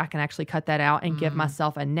necessary. I can actually cut that out and give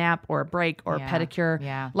myself a nap or a break or a pedicure.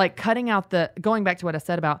 Yeah. Like cutting out going back to what I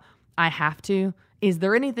said about I have to. Is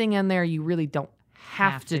there anything in there you really don't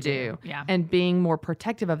have to do? Yeah. And being more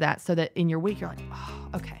protective of that so that in your week, you're like, oh,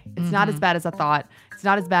 okay. It's not as bad as I thought. It's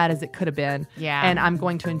not as bad as it could have been. Yeah. And I'm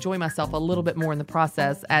going to enjoy myself a little bit more in the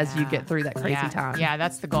process as you get through that crazy time. Yeah,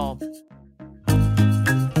 that's the goal.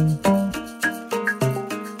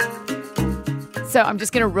 So I'm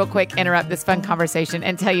just going to real quick interrupt this fun conversation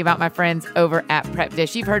and tell you about my friends over at Prep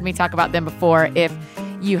Dish. You've heard me talk about them before. If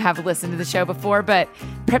you have listened to the show before, but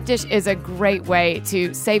Prep Dish is a great way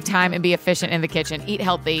to save time and be efficient in the kitchen. Eat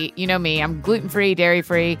healthy. You know me, I'm gluten-free,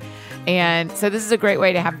 dairy-free. And so this is a great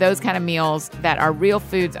way to have those kind of meals that are real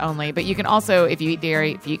foods only. But you can also, if you eat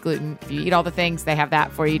dairy, if you eat gluten, if you eat all the things, they have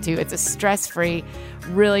that for you too. It's a stress-free,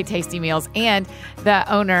 really tasty meals. And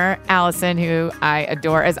the owner, Allison, who I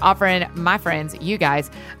adore, is offering my friends, you guys,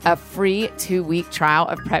 a free 2-week trial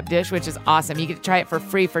of Prep Dish, which is awesome. You get to try it for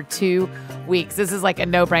free for 2 weeks. This is like a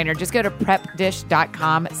no-brainer. Just go to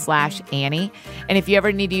prepdish.com/Annie. And if you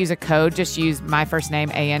ever need to use a code, just use my first name,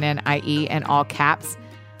 ANNIE, in all caps.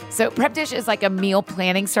 So Prep Dish is like a meal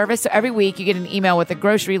planning service. So every week you get an email with a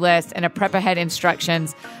grocery list and a prep ahead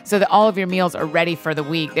instructions so that all of your meals are ready for the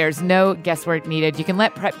week. There's no guesswork needed. You can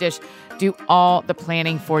let Prep Dish do all the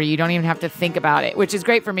planning for you. You don't even have to think about it, which is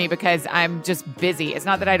great for me because I'm just busy. It's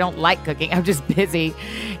not that I don't like cooking. I'm just busy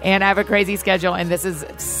and I have a crazy schedule, and this is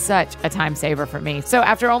such a time saver for me. So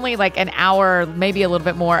after only like an hour, maybe a little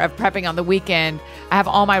bit more of prepping on the weekend, I have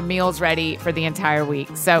all my meals ready for the entire week.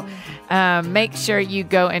 So make sure you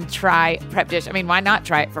go and try Prep Dish. I mean, why not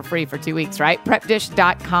try it for free for 2 weeks, right?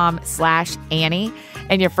 prepdish.com/Annie,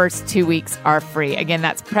 and your first 2 weeks are free. Again,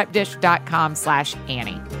 that's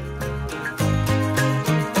prepdish.com/Annie.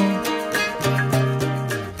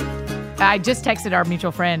 I just texted our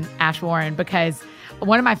mutual friend, Ash Warren, because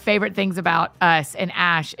one of my favorite things about us and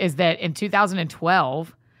Ash is that in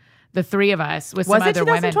 2012, the three of us with some other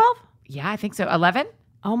women. Was it 2012? Yeah, I think so. 11?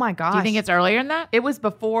 Oh my gosh. Do you think it's earlier than that? It was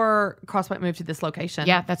before Crosspoint moved to this location.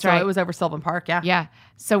 Yeah, that's right. So it was over Sylvan Park, yeah. Yeah.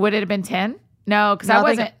 So would it have been 10? No, because I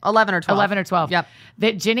wasn't. 11 or 12. 11 or 12. Yep.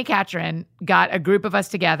 That Jenny Catron got a group of us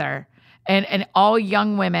together and all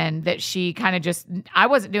young women that she kind of just, I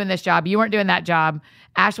wasn't doing this job. You weren't doing that job.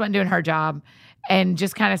 Ash wasn't doing her job. And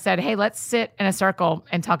just kind of said, hey, let's sit in a circle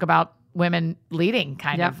and talk about women leading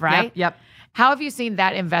kind of, right? Yep. How have you seen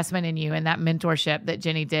that investment in you and that mentorship that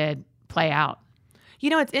Jenny did play out?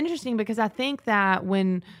 You know, it's interesting because I think that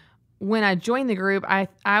when I joined the group, I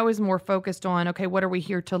was more focused on, okay, what are we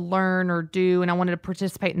here to learn or do? And I wanted to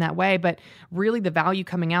participate in that way. But really the value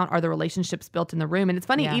coming out are the relationships built in the room. And it's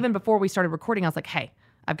funny, even before we started recording, I was like, hey,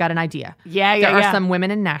 I've got an idea. There are some women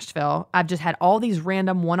in Nashville. I've just had all these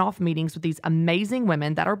random one-off meetings with these amazing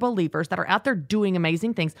women that are believers, that are out there doing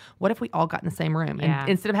amazing things. What if we all got in the same room? And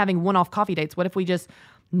instead of having one-off coffee dates, what if we just...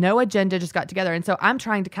 no agenda, just got together. And so I'm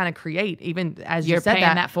trying to kind of create, even as you said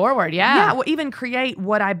paying that forward. Yeah. Well, even create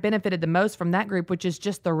what I benefited the most from that group, which is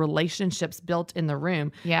just the relationships built in the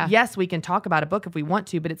room. Yeah. Yes, we can talk about a book if we want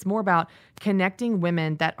to, but it's more about connecting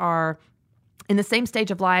women that are in the same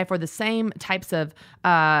stage of life or the same types of,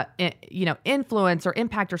 influence or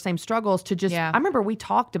impact or same struggles to just, I remember we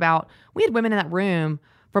had women in that room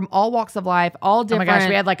from all walks of life, all different. Oh my gosh,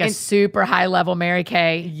 we had like a super high level Mary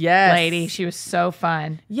Kay lady. She was so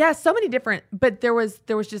fun. Yeah, so many different, but there was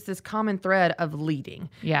just this common thread of leading.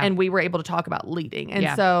 Yeah. And we were able to talk about leading.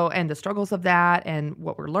 And so, and the struggles of that and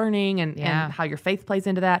what we're learning and how your faith plays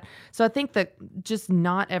into that. So I think that just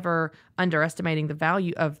not ever underestimating the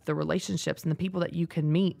value of the relationships and the people that you can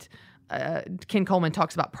meet. Ken Coleman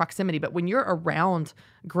talks about proximity, but when you're around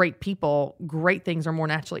great people, great things are more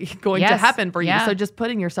naturally going to happen for you. So just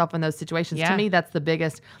putting yourself in those situations, to me, that's the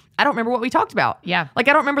biggest. I don't remember what we talked about. Yeah. Like,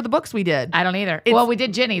 I don't remember the books we did. I don't either. Well, we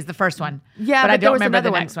did Jenny's, the first one. Yeah. But I don't remember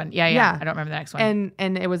the next one. Yeah. I don't remember the next one.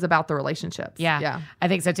 And it was about the relationships. Yeah. I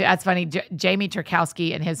think so too. That's funny. Jamie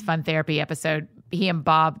Turkowski in his Fun Therapy episode, he and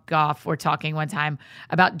Bob Goff were talking one time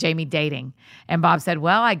about Jamie dating. And Bob said,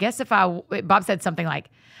 well, I guess Bob said something like,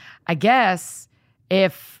 I guess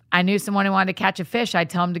if I knew someone who wanted to catch a fish,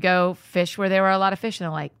 I'd tell them to go fish where there were a lot of fish in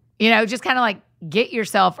the lake. Just kind of like get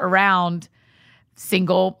yourself around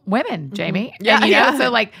single women, Jamie. Mm-hmm. And,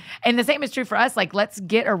 so like, and the same is true for us. Like, let's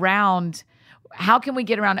get around. How can we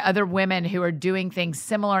get around other women who are doing things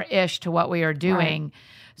similar-ish to what we are doing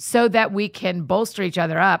so that we can bolster each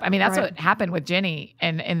other up? I mean, that's what happened with Jenny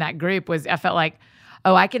and in that group was I felt like,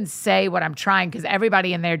 oh, I can say what I'm trying because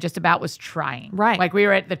everybody in there just about was trying. Right. Like we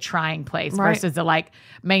were at the trying place versus the like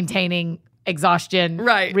maintaining exhaustion,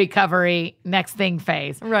 recovery, next thing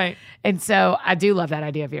phase. Right. And so I do love that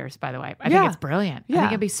idea of yours, by the way. I think it's brilliant. I think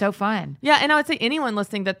it'd be so fun. Yeah. And I would say anyone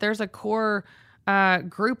listening that there's a core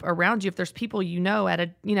group around you. If there's people at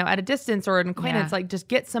a distance or an acquaintance, like just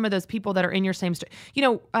get some of those people that are in your same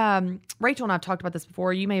Rachel and I've talked about this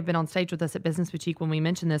before. You may have been on stage with us at Business Boutique when we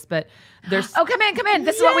mentioned this, but there's come in.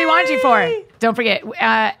 This is what we wanted you for. Don't forget,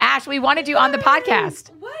 Ash, we wanted you on the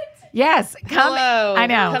podcast. What? Yes, come. Hello. I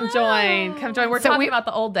know. Come join. We're talking about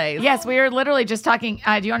the old days. Yes, we were literally just talking.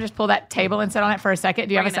 Do you want to just pull that table and sit on it for a second?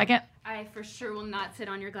 Do you have a second? I I for sure will not sit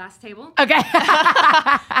on your glass table. Okay.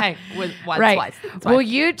 Hey, with one Right. slice. It's Well,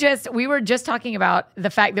 fine. we were just talking about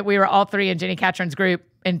the fact that we were all three in Jenny Catron's group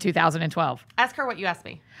in 2012. Ask her what you asked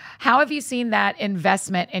me. How have you seen that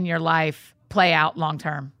investment in your life play out long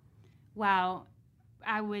term? Wow.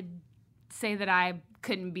 I would say that I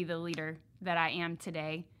couldn't be the leader that I am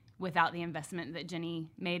today without the investment that Jenny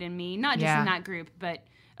made in me, not just in that group, but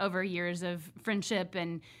over years of friendship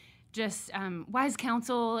and just wise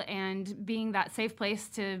counsel and being that safe place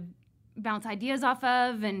to bounce ideas off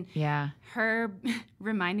of, and her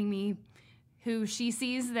reminding me who she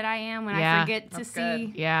sees that I am when I forget to see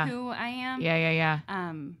who I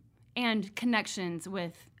am. And connections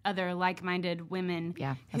with other like-minded women.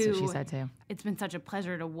 Yeah, that's what she said too. It's been such a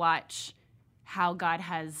pleasure to watch how God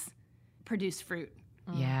has produced fruit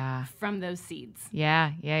from those seeds.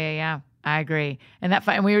 Yeah. I agree. And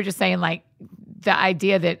and we were just saying, like, the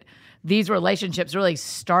idea that these relationships really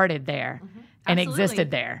started there and existed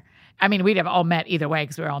there. I mean, we'd have all met either way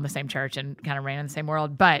because we were all in the same church and kind of ran in the same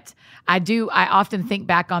world. But I often think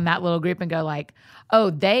back on that little group and go like, oh,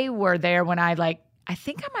 they were there when I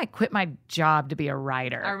think I might quit my job to be a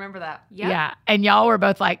writer. I remember that. Yep. Yeah. And y'all were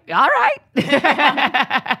both like, all right.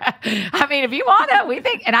 I mean, if you want to, we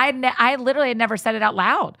think. And I literally had never said it out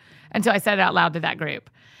loud until I said it out loud to that group.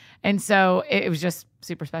 And so it was just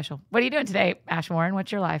super special. What are you doing today, Ash Warren?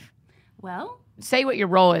 What's your life? Well, Say what your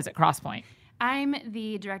role is at Crosspoint. I'm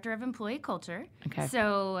the director of employee culture. Okay.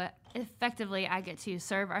 So effectively, I get to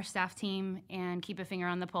serve our staff team and keep a finger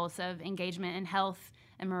on the pulse of engagement and health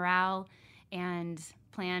and morale and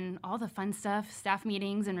plan all the fun stuff, staff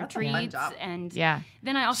meetings and retreats. And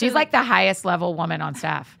then I also... She's like the highest level woman on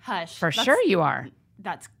staff. Hush. For sure you are.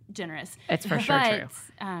 That's generous. It's for sure true.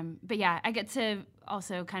 But yeah, I get to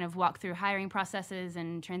also kind of walk through hiring processes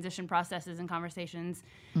and transition processes and conversations.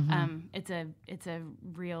 It's a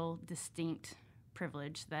real distinct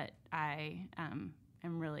privilege that I am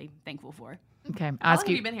really thankful for. Okay. How long have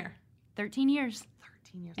you been here? 13 years.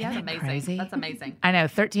 13 years. Isn't That's that amazing. crazy? That's amazing. I know.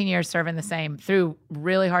 13 years serving the same through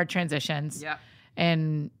really hard transitions. Yeah.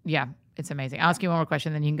 And it's amazing. I'll ask you one more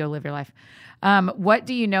question, then you can go live your life. What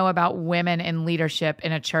do you know about women in leadership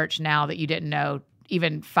in a church now that you didn't know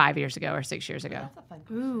even 5 year ago or 6 years ago? That's a fun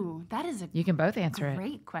question. Ooh, that is a You can both answer it.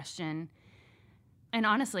 great question. And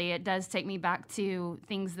honestly, it does take me back to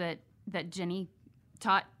things that Jenny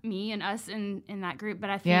taught me and us in that group. But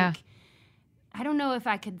I think, I don't know if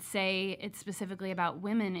I could say it's specifically about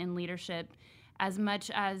women in leadership as much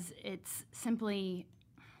as it's simply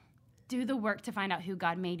do the work to find out who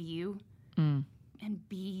God made you and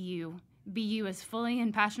be you. Be you as fully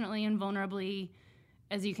and passionately and vulnerably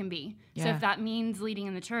as you can be. So if that means leading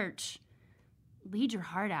in the church, lead your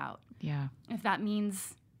heart out. Yeah. If that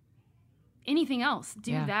means anything else,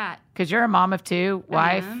 do that. Because you're a mom of two,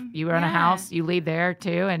 wife. am. You run a house. You lead there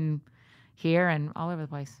too, and here and all over the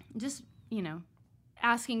place. Just,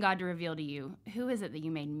 asking God to reveal to you, who is it that you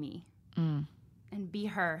made me? And be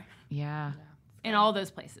her Yeah. in all those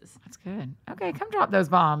places. That's good. Okay, come drop those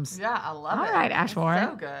bombs. Yeah, I love it. All right, Ash That's Warren.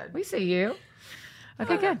 so good. We see you.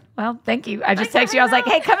 Okay, good. Well, thank you. I just texted you. I was like,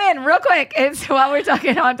 hey, come in real quick. It's while we're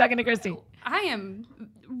talking, I'm talking to Christy. I am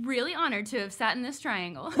really honored to have sat in this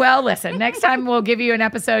triangle. Well, listen, next time we'll give you an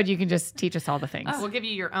episode. You can just teach us all the things. We'll give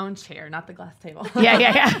you your own chair, not the glass table.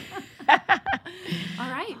 Yeah. All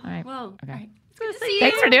right. Well, Okay. all right. It's good to see you.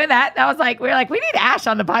 Thanks for doing that. That was like, we need Ash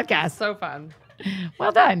on the podcast. So fun.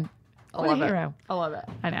 Well done. I What love a it. hero. I love it.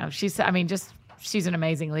 I know. She's an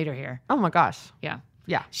amazing leader here. Oh my gosh. Yeah.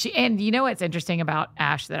 Yeah. And you know what's interesting about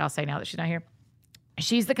Ash that I'll say now that she's not here?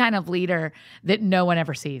 She's the kind of leader that no one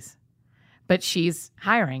ever sees. But she's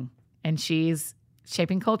hiring and she's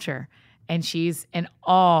shaping culture and she's in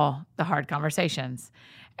all the hard conversations.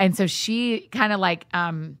 And so she kind of like,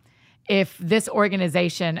 if this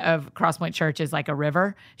organization of Crosspoint Church is like a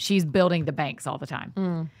river, she's building the banks all the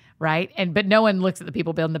time. Right. But no one looks at the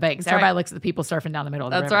people building the banks. That's Everybody right. looks at the people surfing down the middle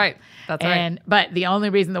of the river. Right. That's right. But the only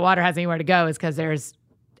reason the water has anywhere to go is because there's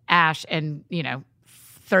Ash and,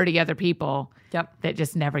 30 other people that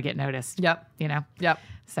just never get noticed. Yep.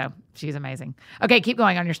 So she's amazing. Okay, keep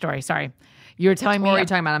going on your story. Sorry. You were telling me What were you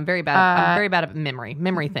talking about? I'm very bad at memory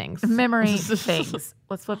things. memory things.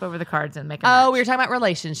 Let's flip over the cards and make a Oh, match. we were talking about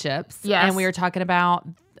relationships. Yes. And we were talking about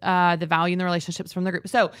the value in the relationships from the group.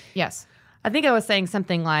 So Yes. I think I was saying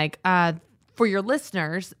something like, for your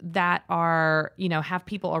listeners that are, have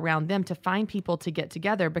people around them, to find people to get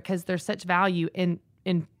together, because there's such value in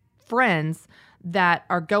friends that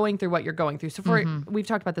are going through what you're going through. So we've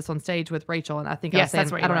talked about this on stage with Rachel, and I think I was saying,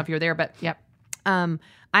 that's where I you don't know were. if you were there, but Yep.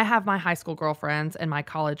 I have my high school girlfriends and my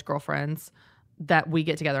college girlfriends that we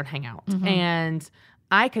get together and hang out. And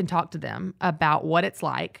I can talk to them about what it's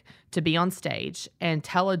like to be on stage and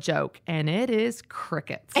tell a joke, and it is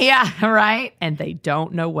crickets. Yeah, right. And they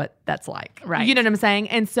don't know what that's like. Right. You know what I'm saying?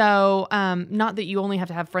 And so, not that you only have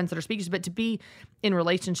to have friends that are speakers, but to be in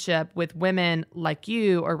relationship with women like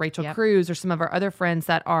you or Rachel Cruz or some of our other friends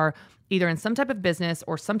that are either in some type of business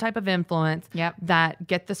or some type of influence that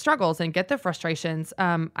get the struggles and get the frustrations.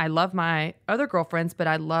 I love my other girlfriends, but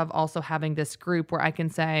I love also having this group where I can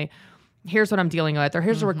say, here's what I'm dealing with, or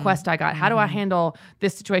here's a request I got. How do I handle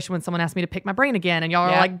this situation when someone asks me to pick my brain again? And y'all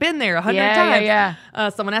are like, been there 100 times. Yeah.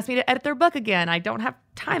 Someone asked me to edit their book again. I don't have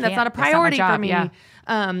time. That's not a priority for me. Yeah.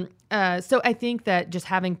 So I think that just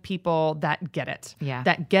having people that get it,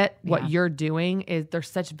 that get what you're doing, is there's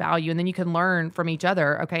such value. And then you can learn from each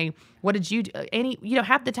other. Okay, what did you do?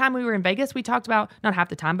 Half the time we were in Vegas, we talked about, not half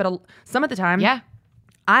the time, but some of the time,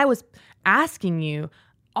 I was asking you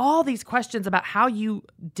all these questions about how you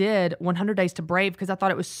did 100 Days to Brave, because I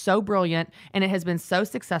thought it was so brilliant and it has been so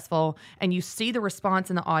successful. And you see the response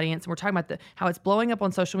in the audience. And we're talking about how it's blowing up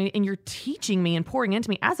on social media, and you're teaching me and pouring into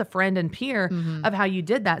me as a friend and peer of how you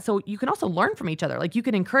did that. So you can also learn from each other. Like, you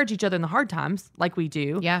can encourage each other in the hard times like we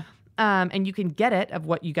do. Yeah. And you can get it of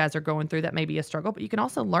what you guys are going through that may be a struggle, but you can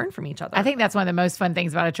also learn from each other. I think that's one of the most fun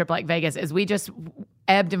things about a trip like Vegas is we just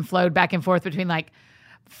ebbed and flowed back and forth between like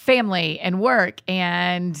family and work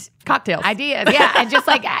and cocktails, ideas. Yeah. And just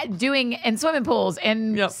like doing in swimming pools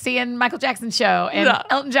and seeing Michael Jackson's show and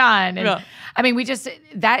Elton John. And I mean,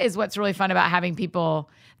 that is what's really fun about having people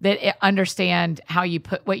that understand how you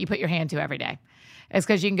what you put your hand to every day. It's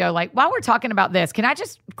because you can go like, while we're talking about this, can I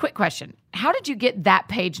just, quick question. How did you get that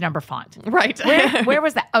page number font? Right. Where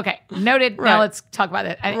was that? Okay. Noted. Right. Now let's talk about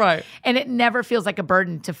it. Right. And it never feels like a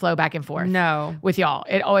burden to flow back and forth. No. With y'all.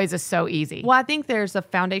 It always is so easy. Well, I think there's a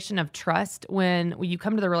foundation of trust when you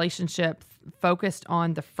come to the relationship focused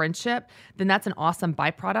on the friendship, then that's an awesome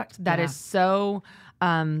byproduct that is so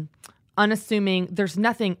unassuming. There's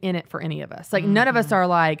nothing in it for any of us. Like none of us are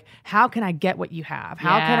like, how can I get what you have?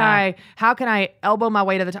 How can I elbow my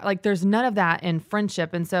way to the top? Like there's none of that in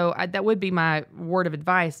friendship. And so that would be my word of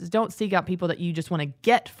advice is don't seek out people that you just want to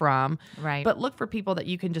get from, right? But look for people that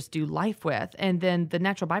you can just do life with. And then the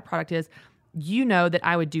natural byproduct is, you know that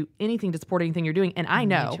I would do anything to support anything you're doing. And I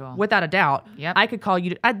know, without a doubt, I could call you.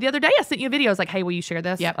 The other day I sent you a video. I was like, hey, will you share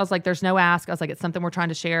this? I was like, there's no ask. I was like, it's something we're trying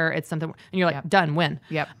to share. It's something. And you're like, done, when?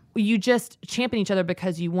 You just champion each other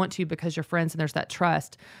because you want to, because you're friends and there's that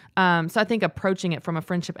trust. So I think approaching it from a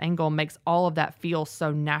friendship angle makes all of that feel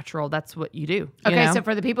so natural. That's what you do. Okay, so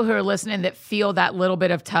for the people who are listening that feel that little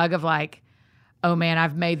bit of tug of like, oh man,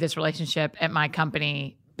 I've made this relationship at my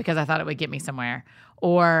company because I thought it would get me somewhere.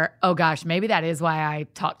 Or, oh gosh, maybe that is why I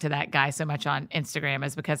talk to that guy so much on Instagram,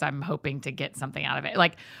 is because I'm hoping to get something out of it.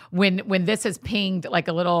 Like when this has pinged like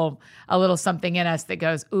a little something in us that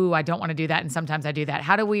goes, ooh, I don't want to do that. And sometimes I do that.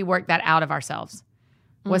 How do we work that out of ourselves?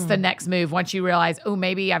 What's the next move once you realize, oh,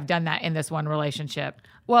 maybe I've done that in this one relationship?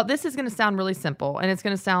 Well, this is going to sound really simple, and it's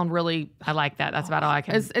going to sound really... I like that. That's about all I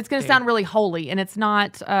can It's going to sound really holy, and it's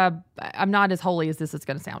not... I'm not as holy as this is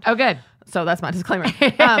going to sound. Oh, good. So that's my disclaimer.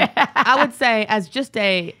 I would say as just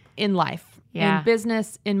in life, in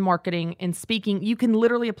business, in marketing, in speaking, you can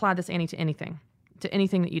literally apply this, Annie, to anything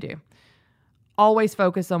that you do. Always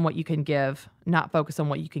focus on what you can give, not focus on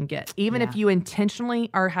what you can get. Even if you intentionally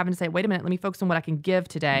are having to say, wait a minute, let me focus on what I can give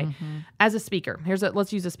today. As a speaker,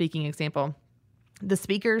 let's use a speaking example. The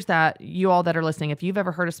speakers that you all that are listening, if you've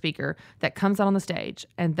ever heard a speaker that comes out on the stage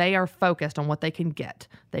and they are focused on what they can get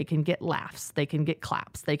laughs, they can get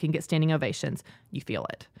claps, they can get standing ovations, you feel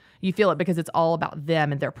it. You feel it because it's all about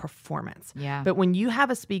them and their performance. Yeah. But when you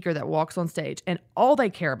have a speaker that walks on stage and all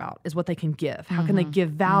they care about is what they can give, how can they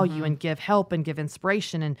give value and give help and give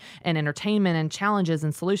inspiration and entertainment and challenges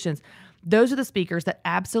and solutions, those are the speakers that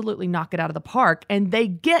absolutely knock it out of the park, and they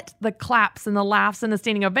get the claps and the laughs and the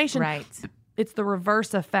standing ovation. Right. It's the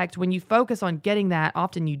reverse effect. When you focus on getting that,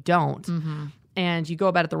 often you don't. And you go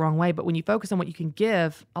about it the wrong way. But when you focus on what you can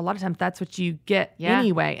give, a lot of times that's what you get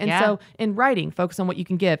anyway. And so in writing, focus on what you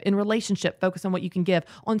can give. In relationship, focus on what you can give.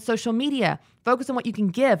 On social media, focus on what you can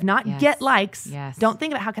give, not get likes. Don't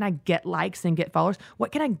think about how can I get likes and get followers.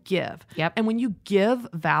 What can I give? And when you give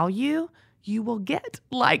value, you will get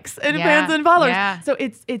likes and fans and followers. So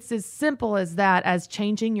it's as simple as that, as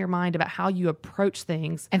changing your mind about how you approach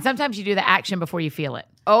things. And sometimes you do the action before you feel it.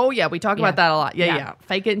 Oh, yeah. We talk about that a lot. Yeah.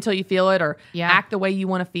 Fake it until you feel it, or act the way you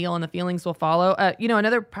want to feel, and the feelings will follow.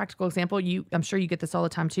 Another practical example, I'm sure you get this all the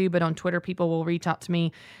time too, but on Twitter, people will reach out to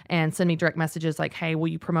me and send me direct messages like, hey, will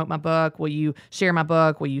you promote my book? Will you share my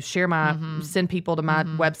book? Will you share send people to my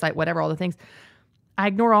website, whatever, all the things. I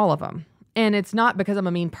ignore all of them. And it's not because I'm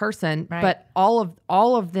a mean person, Right. but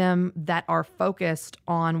all of them that are focused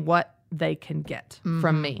on what they can get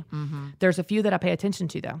from me. There's a few that I pay attention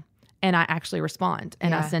to though, and I actually respond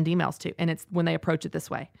and I send emails to, and it's when they approach it this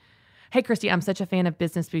way. Hey, Christy, I'm such a fan of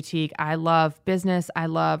Business Boutique. I love business. I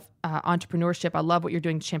love entrepreneurship. I love what you're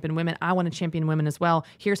doing to champion women. I want to champion women as well.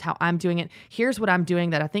 Here's how I'm doing it. Here's what I'm doing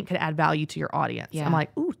that I think could add value to your audience. Yeah. I'm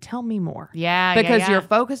like, ooh, tell me more. Yeah. Because you're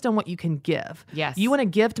focused on what you can give. Yes. You want to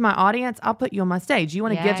give to my audience, I'll put you on my stage. You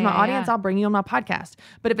want to give to my audience, I'll bring you on my podcast.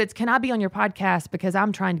 But if it's, can I be on your podcast because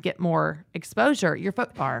I'm trying to get more exposure, your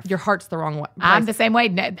heart's the wrong way. I'm the same way.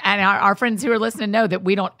 And our friends who are listening know that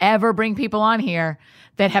we don't ever bring people on here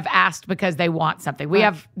that have asked because they want something.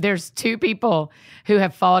 There's 2 people who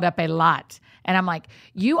have followed up a lot. And I'm like,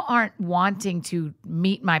 you aren't wanting to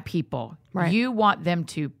meet my people. Right. You want them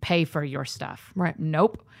to pay for your stuff. Right.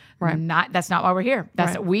 Nope. Right. That's not why we're here.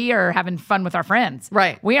 We are having fun with our friends.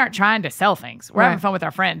 Right. We aren't trying to sell things. We're having fun with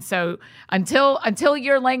our friends. So until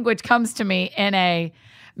your language comes to me in a,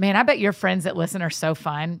 man, I bet your friends that listen are so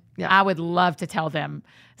fun. Yeah. I would love to tell them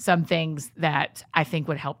some things that I think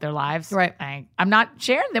would help their lives. Right. I'm not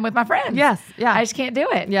sharing them with my friends. Yes. Yeah. I just can't do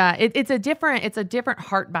it. Yeah. It's a different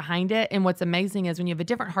heart behind it. And what's amazing is when you have a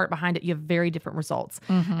different heart behind it, you have very different results.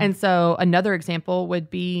 And so another example would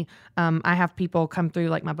be, I have people come through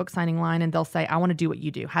like my book signing line and they'll say, I want to do what you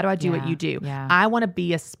do. How do I do what you do? Yeah. I want to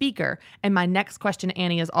be a speaker. And my next question,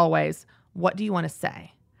 Annie, is always, what do you want to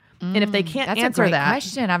say? And if they can't That's answer a great that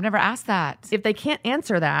question. I've never asked that. if they can't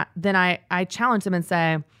answer that, then I challenge them and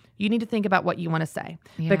say, you need to think about what you want to say.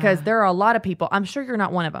 Because there are a lot of people, I'm sure you're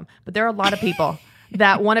not one of them, but there are a lot of people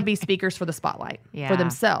that want to be speakers for the spotlight, for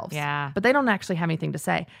themselves. Yeah. But they don't actually have anything to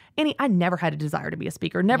say. Annie, I never had a desire to be a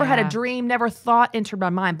speaker, never had a dream, never thought entered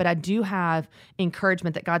my mind, but I do have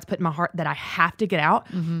encouragement that God's put in my heart that I have to get out.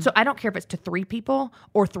 So I don't care if it's to 3 people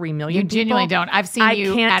or 3 million You genuinely people. don't. I've seen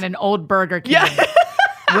you at an old Burger King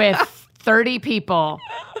with 30 people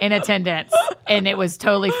in attendance, and it was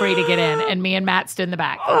totally free to get in, and me and Matt stood in the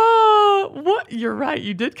back. Oh, what? You're right.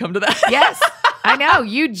 You did come to that. Yes, I know.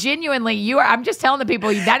 You genuinely, I'm just telling the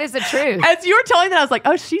people, that is the truth. As you were telling that, I was like,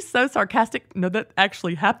 oh, she's so sarcastic. No, that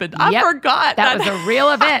actually happened. I forgot. That was a real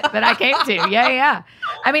event that I came to. Yeah.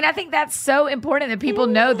 I mean, I think that's so important that people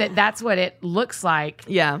know that that's what it looks like.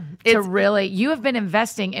 Yeah. You have been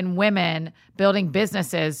investing in women building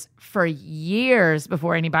businesses for years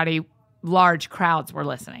before anybody large crowds were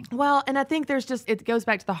listening. Well, and I think it goes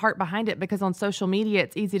back to the heart behind it, because on social media,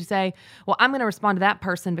 it's easy to say, well, I'm going to respond to that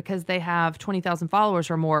person because they have 20,000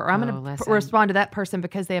 followers or more, or I'm going to respond to that person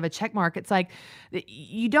because they have a check mark. It's like,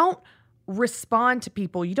 you don't respond to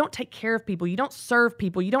people. You don't take care of people. You don't serve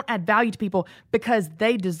people. You don't add value to people because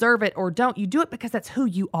they deserve it or don't. You do it because that's who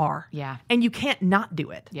you are. Yeah. And you can't not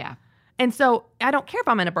do it. Yeah. And so I don't care if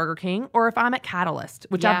I'm in a Burger King or if I'm at Catalyst,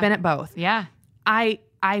 which I've been at both. Yeah.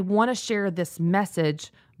 I want to share this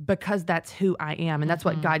message because that's who I am. And that's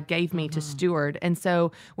what God gave me to steward. And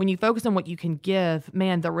so when you focus on what you can give,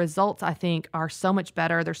 man, the results, I think, are so much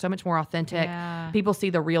better. They're so much more authentic. Yeah. People see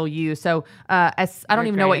the real you. So I don't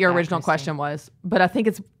even know what your original question was, but I think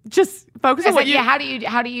it's just focus on what you... Yeah,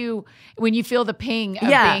 how do you, when you feel the ping of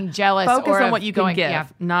being jealous, focus or on what you can give, yeah.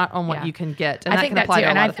 not on what you can get. And I that think can apply too. to a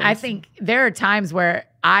And lot of things. I think there are times where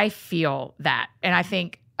I feel that, and I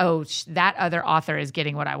think, oh, that other author is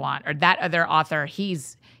getting what I want, or that other author,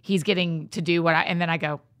 he's getting to do what and then I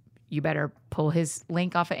go, you better pull his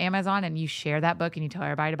link off of Amazon and you share that book and you tell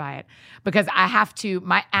everybody to buy it, because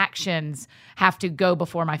my actions have to go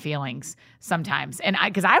before my feelings sometimes. And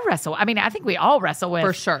because I wrestle, I mean, I think we all wrestle with,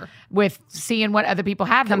 for sure, with seeing what other people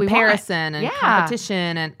have, comparison and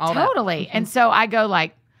competition and all that. Totally. And so I go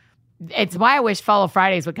like, it's why I wish Follow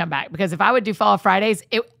Fridays would come back, because if I would do Follow Fridays,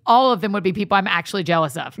 all of them would be people I'm actually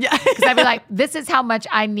jealous of. Yeah. Because I'd be like, this is how much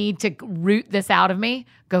I need to root this out of me.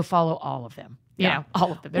 Go follow all of them. You know,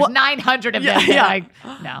 all of them. There's 900 of them.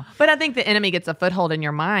 No. But I think the enemy gets a foothold in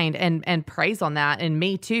your mind and preys on that. And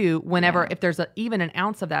me too, whenever, if there's even an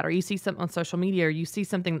ounce of that, or you see something on social media, or you see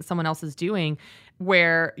something that someone else is doing,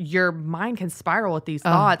 where your mind can spiral with these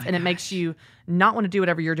thoughts, and it makes you not want to do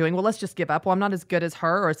whatever you're doing. Well, let's just give up. Well, I'm not as good as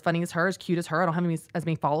her, or as funny as her, as cute as her. I don't have as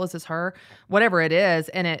many followers as her, whatever it is.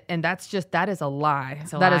 And that is a lie.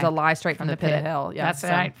 That is a lie straight from the pit of hell. Yeah, that's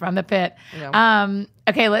right. From the pit. Yeah.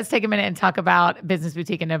 Okay, let's take a minute and talk about Business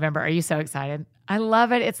Boutique in November. Are you so excited? I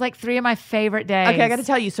love it. It's like 3 of my favorite days. Okay, I got to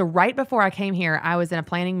tell you. So right before I came here, I was in a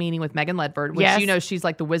planning meeting with Megan Ledford, which you know, she's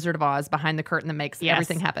like the Wizard of Oz behind the curtain that makes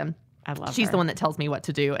everything happen. I love She's her. the one that tells me what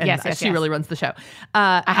to do, and she really runs the show.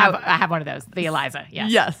 I have one of those, the Eliza.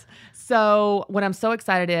 Yes. Yes. So what I'm so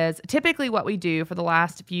excited is typically what we do for the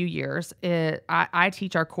last few years is I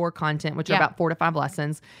teach our core content, which are about 4 to 5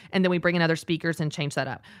 lessons, and then we bring in other speakers and change that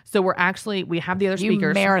up. So we have the other speakers.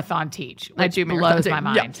 You marathon teach, which I do blows my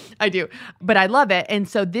mind. Yeah, I do, but I love it. And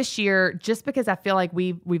so this year, just because I feel like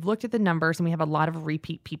we've looked at the numbers and we have a lot of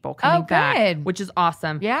repeat people coming back, which is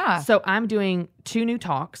awesome. Yeah. So I'm doing 2 new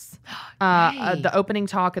talks. The opening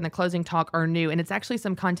talk and the closing talk are new, and it's actually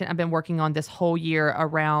some content I've been working on this whole year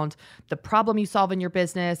around the problem you solve in your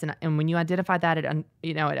business, and when you identify that, it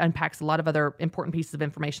unpacks a lot of other important pieces of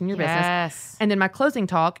information in your business. And then my closing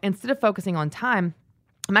talk, instead of focusing on time,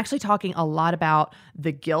 I'm actually talking a lot about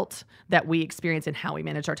the guilt that we experience and how we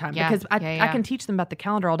manage our time. Because I can teach them about the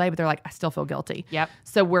calendar all day, but they're like, I still feel guilty. Yep.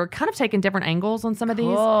 So we're kind of taking different angles on some of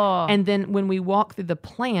these. And then when we walk through the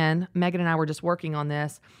plan, Megan and I were just working on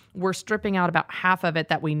this, we're stripping out about half of it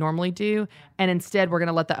that we normally do. And instead, we're going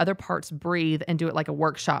to let the other parts breathe and do it like a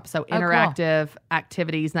workshop. So interactive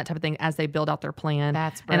activities and that type of thing as they build out their plan.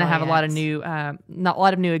 That's brilliant. And I have a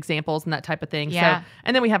lot of new examples and that type of thing. Yeah. So,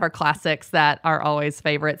 and then we have our classics that are always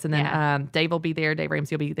favorites. And then Dave will be there. Dave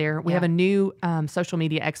Ramsey will be there. We have a new social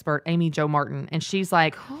media expert, Amy Jo Martin, and she's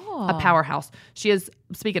like a powerhouse. She is,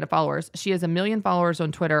 speaking of followers, she has 1 million followers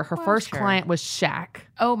on Twitter. Her first client was Shaq.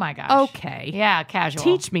 Oh my gosh. Okay. Yeah, casual.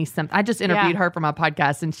 Teach me something. I just interviewed her for my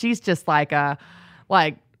podcast, and she's just like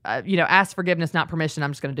ask forgiveness, not permission.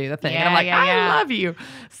 I'm just going to do the thing. And I'm like, I love you.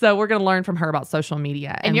 So we're going to learn from her about social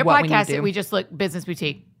media. And your what podcast, we just look Business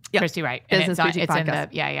Boutique. Yep. Christy Wright. Business Boutique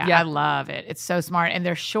podcast. I love it. It's so smart. And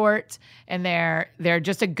they're short, and they're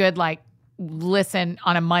just a good listen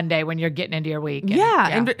on a Monday when you're getting into your week.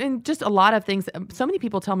 And just a lot of things. So many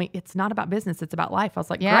people tell me it's not about business, it's about life. I was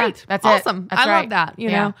like, great, that's awesome. That's I love that. You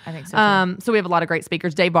know, I think so too. So we have a lot of great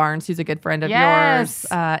speakers. Dave Barnes, who's a good friend of yours,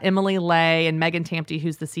 Emily Lay, and Megan Tampty,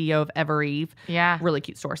 who's the CEO of Evereve. Yeah, really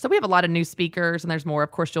cute store. So we have a lot of new speakers, and there's more. Of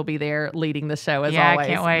course, you'll be there leading the show as always. I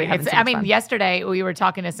can't wait. Yesterday we were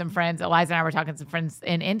talking to some friends. Eliza and I were talking to some friends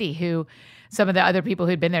in Indy who. Some of the other people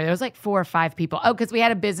who'd been there was 4 or 5 people. Oh, because we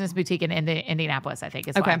had a business boutique in Indianapolis, I think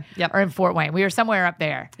is why. Yep. Or in Fort Wayne. We were somewhere up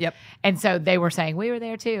there. Yep. And so they were saying we were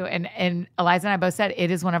there too. And Eliza and I both said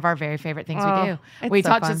it is one of our very favorite things we do. We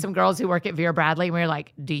talked to some girls who work at Vera Bradley, and we were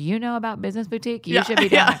like, do you know about Business Boutique? You should be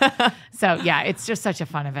doing it. So it's just such a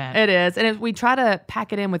fun event. It is. And we try to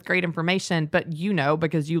pack it in with great information, but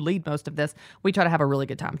because you lead most of this, we try to have a really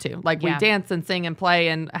good time too. Like we dance and sing and play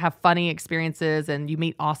and have funny experiences, and you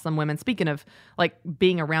meet awesome women. Speaking of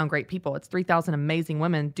being around great people, it's 3,000 amazing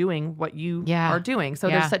women doing what you are doing. So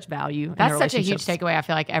there's such value. That's such a huge takeaway. I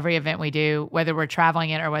feel like every event we do, whether we're traveling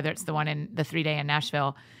it or whether it's the one in the 3-day in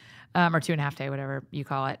Nashville, or 2.5 day, whatever you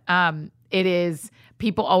call it. It is,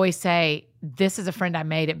 people always say, this is a friend I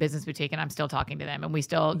made at Business Boutique, and I'm still talking to them, and we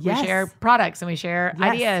share products and we share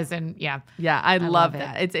ideas, and I love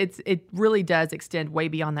that. It really does extend way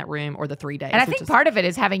beyond that room or the 3 days. And I think part of it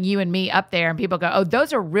is having you and me up there, and people go, oh,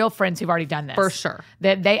 those are real friends who've already done this. For sure.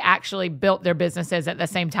 That they actually built their businesses at the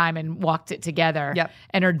same time and walked it together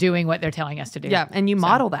and are doing what they're telling us to do. Yeah, and you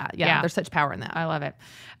model that. Yeah, there's such power in that. I love it.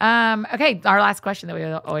 Okay, our last question that we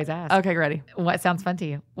always ask. Okay, ready. What sounds fun to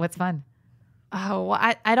you? What's fun? Oh,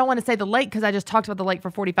 well, I don't want to say the lake because I just talked about the lake for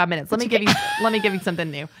 45 minutes. Let me give you something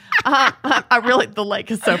new. The lake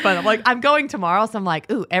is so fun. I'm going tomorrow, so I'm like,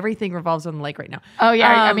 ooh, everything revolves on the lake right now. Oh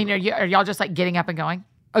yeah. Are y'all just getting up and going?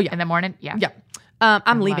 Oh yeah, in the morning. Yeah. Yeah.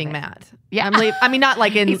 I'm leaving Matt. Yeah.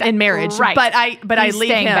 Not in marriage, right. but I leave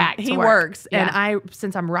him. Back he works. And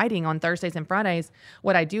since I'm writing on Thursdays and Fridays,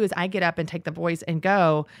 what I do is I get up and take the boys and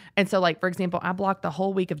go. And so for example, I blocked the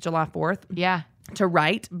whole week of July 4th. Yeah. To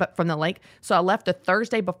write, but from the lake. So I left the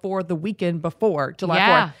Thursday before the weekend before July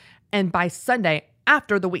 4th. And by Sunday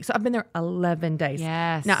after the week. So I've been there 11 days.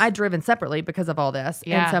 Yes. Now I'd driven separately because of all this.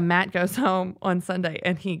 Yeah. And so Matt goes home on Sunday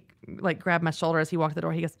and he grabbed my shoulder as he walked the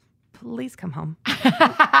door. He goes, please come home.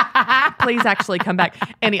 Please actually come back.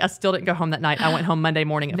 And I still didn't go home that night. I went home Monday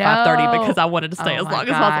morning at 5:30 because I wanted to stay as long as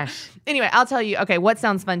possible. Anyway, I'll tell you, okay, what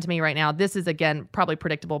sounds fun to me right now, this is, again, probably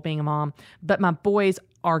predictable being a mom, but my boys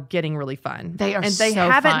are getting really fun. They are, and they so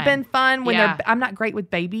haven't fun. Been fun when I'm not great with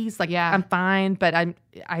babies. I'm fine, but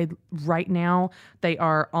I right now they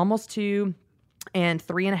are almost 2 and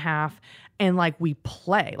 3.5. And we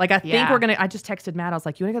play. I think we're I just texted Matt. I was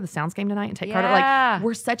like, you want to go to the Sounds game tonight and take Carter?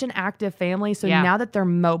 We're such an active family. So now that they're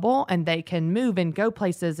mobile and they can move and go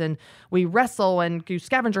places and we wrestle and do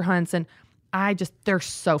scavenger hunts and they're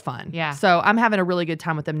so fun. Yeah. So I'm having a really good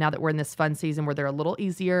time with them now that we're in this fun season where they're a little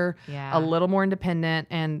easier, a little more independent,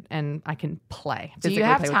 and I can play. Do you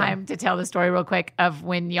have time to tell the story real quick of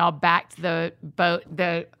when y'all backed the boat,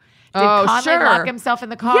 Conley lock himself in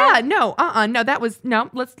the car? Yeah, no, no, that was no.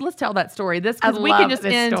 Let's tell that story. Because we can just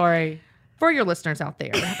end story. For your listeners out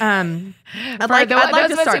there. Those of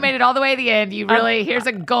us who made it all the way to the end, here's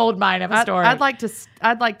a gold mine of a story. I'd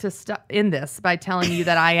like to end this by telling you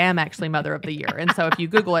that I am actually Mother of the Year. And so if you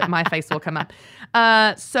Google it, my face will come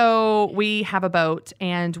up. So we have a boat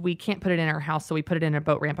and we can't put it in our house. So we put it in a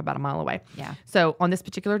boat ramp about a mile away. Yeah. So on this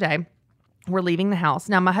particular day, we're leaving the house.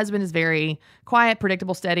 Now, my husband is very quiet,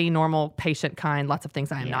 predictable, steady, normal, patient, kind, lots of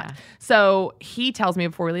things I am not. So he tells me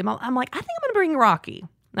before we leave, I'm like, I think I'm going to bring Rocky.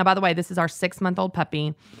 Now, by the way, this is our 6-month-old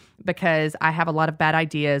puppy because I have a lot of bad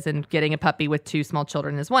ideas, and getting a puppy with 2 small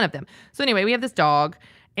children is one of them. So anyway, we have this dog,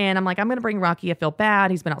 and I'm like, I'm going to bring Rocky. I feel bad.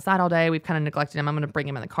 He's been outside all day. We've kind of neglected him. I'm going to bring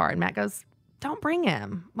him in the car. And Matt goes, don't bring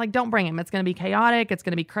him. Like, don't bring him. It's going to be chaotic. It's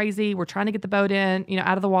going to be crazy. We're trying to get the boat in,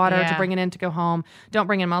 out of the water to bring it in to go home. Don't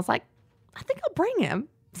bring him. I was like, I think I'll bring him.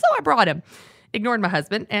 So I brought him. Ignored my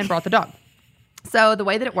husband and brought the dog. So the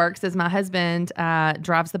way that it works is my husband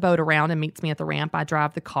drives the boat around and meets me at the ramp. I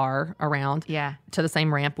drive the car around to the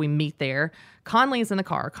same ramp. We meet there. Conley's in the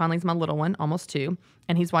car. Conley's my little one, almost 2.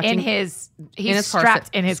 And he's watching... He's strapped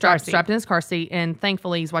in his car seat. Strapped in his car seat. And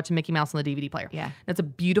thankfully, he's watching Mickey Mouse on the DVD player. Yeah. It's a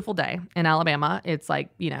beautiful day in Alabama. It's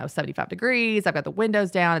 75 degrees. I've got the windows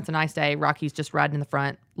down. It's a nice day. Rocky's just riding in the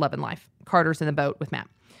front, loving life. Carter's in the boat with Matt.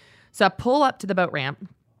 So I pull up to the boat ramp.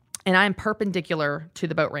 And I'm perpendicular to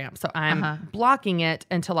the boat ramp. So I'm blocking it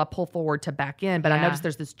until I pull forward to back in. But I notice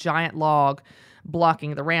there's this giant log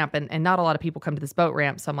blocking the ramp. And not a lot of people come to this boat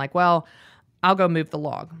ramp. So I'm like, well, I'll go move the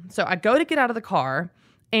log. So I go to get out of the car.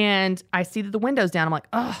 And I see that the window's down. I'm like,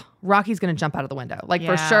 oh, Rocky's going to jump out of the window.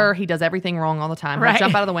 For sure, he does everything wrong all the time. He'll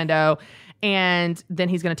jump out of the window. And then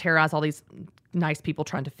he's going to terrorize all these nice people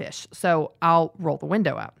trying to fish. So I'll roll the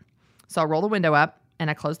window up. So I roll the window up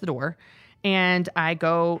and I close the door. And I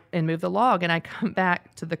go and move the log, and I come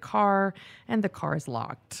back to the car, and the car is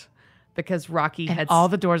locked because Rocky had... all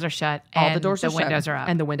the doors are shut. All the doors are shut. The windows are up.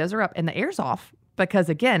 And the windows are up, and the air's off because,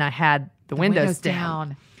 again, I had the windows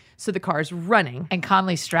down. So the car's running. And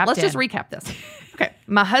Conley's strapped in. Let's just recap this. Okay.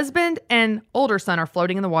 My husband and older son are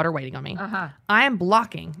floating in the water waiting on me. I am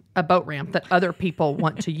blocking a boat ramp that other people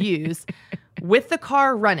want to use with the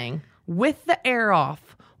car running, with the air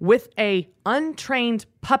off, with a untrained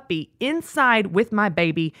puppy inside with my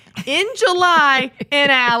baby in July in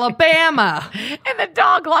Alabama. And the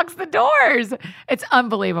dog locks the doors. It's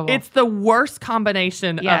unbelievable. It's the worst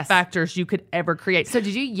combination of factors you could ever create. So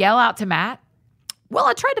did you yell out to Matt? Well,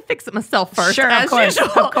 I tried to fix it myself first. Sure, of course.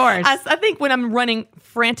 I think when I'm running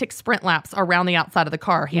frantic sprint laps around the outside of the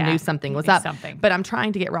car, he knew something was up. But I'm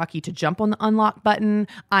trying to get Rocky to jump on the unlock button.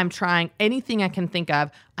 I'm trying anything I can think of.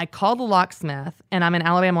 I call the locksmith, and I'm in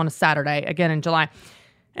Alabama on a Saturday, again in July.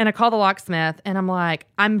 And I call the locksmith, and I'm like,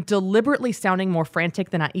 I'm deliberately sounding more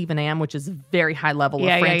frantic than I even am, which is very high level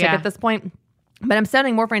of frantic at this point. But I'm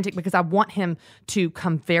sounding more frantic because I want him to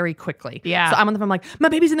come very quickly. Yeah. So I'm on the phone, I'm like, my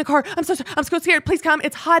baby's in the car. I'm so scared. Please come.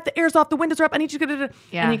 It's hot. The air's off. The windows are up. I need you to go.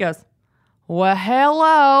 Yeah. And he goes, well,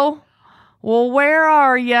 hello. Well, where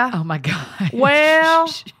are you? Oh, my God.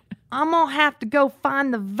 Well, I'm going to have to go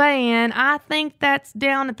find the van. I think that's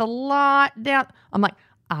down at the lot down. I'm like,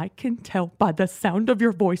 I can tell by the sound of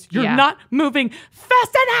your voice. You're not moving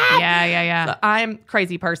fast enough. Yeah. So I'm a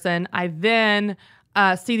crazy person. I then...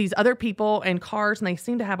 see these other people and cars, and they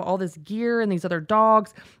seem to have all this gear and these other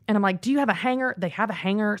dogs. And I'm like, do you have a hanger? They have a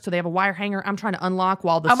hanger. So they have a wire hanger. I'm trying to unlock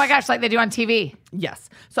while the... Oh my gosh, like they do on TV. Yes.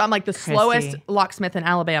 So I'm like the slowest locksmith in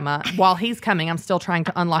Alabama. While he's coming, I'm still trying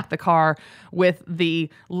to unlock the car with the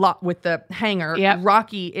hanger. Yep.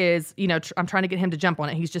 Rocky is, I'm trying to get him to jump on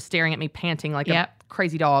it. He's just staring at me, panting like a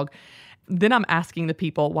crazy dog. Then I'm asking the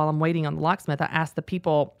people while I'm waiting on the locksmith. I asked the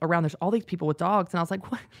people around. There's all these people with dogs, and I was like,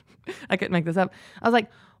 "What?" I couldn't make this up. I was like,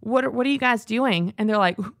 "What are you guys doing?" And they're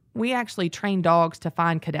like, "We actually train dogs to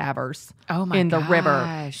find cadavers in the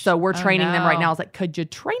river. So we're training them right now." I was like, "Could you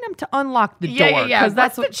train them to unlock the door?" Yeah.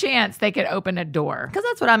 That's the chance they could open a door. Because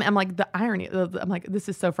that's what I'm like. The irony. I'm like, this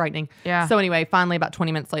is so frightening. Yeah. So anyway, finally, about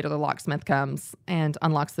 20 minutes later, the locksmith comes and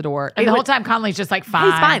unlocks the door. And the whole time, Conley's just like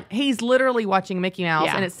fine. He's fine. He's literally watching Mickey Mouse,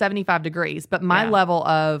 and it's 75 degrees. But my level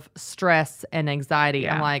of stress and anxiety,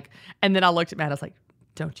 I'm like, and then I looked at Matt. I was like,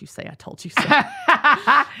 don't you say I told you so.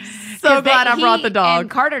 So glad I brought the dog. And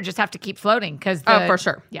Carter just have to keep floating because for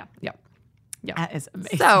sure. Yeah. That is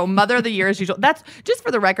amazing. So Mother of the Year as usual. That's just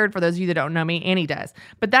for the record, for those of you that don't know me, Annie does.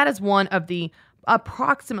 But that is one of the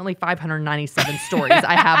approximately 597 stories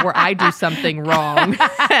I have where I do something wrong,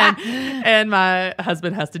 and my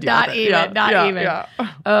husband has to deal with it. Not even.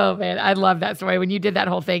 Oh man, I love that story. When you did that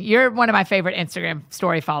whole thing, you're one of my favorite Instagram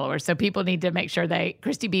story followers. So people need to make sure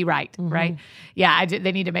Christy Be Right, right? Yeah,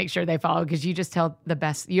 they need to make sure they follow because you just tell the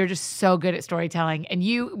best. You're just so good at storytelling, and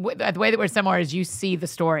the way that we're similar is you see the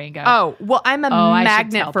story and go, oh, well, I'm a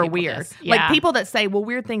magnet for weird. Yeah. Like people that say, well,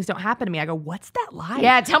 weird things don't happen to me. I go, what's that like?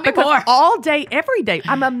 Yeah, tell me because more. All day, every day,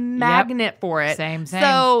 I'm a magnet for it. Same.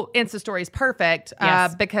 So Insta Story is perfect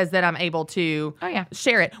because then I'm able to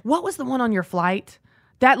share it. What was the one on your flight?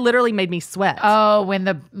 That literally made me sweat. Oh, when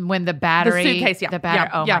the battery, the suitcase, the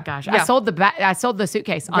battery. Oh my gosh, I sold the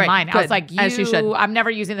suitcase online. Good. I was like, as you should. I'm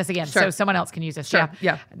never using this again, so someone else can use this. Sure.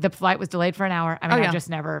 Yeah. The flight was delayed for an hour. I mean, I've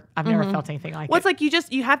never felt anything like that. Well, it's like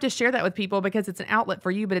you have to share that with people because it's an outlet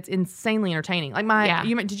for you, but it's insanely entertaining. Like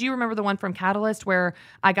did you remember the one from Catalyst where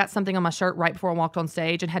I got something on my shirt right before I walked on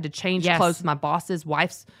stage and had to change clothes with my boss's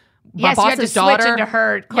wife's my boss's daughter switch into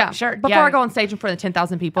her shirt before I go on stage in front of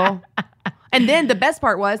 10,000 people. And then the best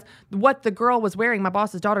part was what the girl was wearing, my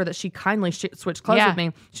boss's daughter, that she kindly switched clothes with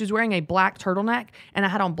me. She was wearing a black turtleneck, and I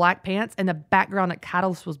had on black pants, and the background at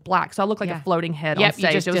Catalyst was black. So I looked like a floating head on stage.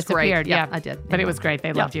 You just it was disappeared. Great. Yeah, I did. But it was great.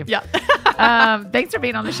 They loved you. Yeah. Thanks for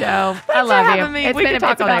being on the show. I love you. Me. It's been a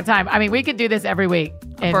talk all that time. I mean, we could do this every week.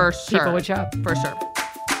 And for sure. People would show up. For sure.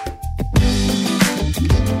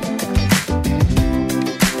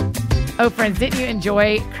 Oh, friends, didn't you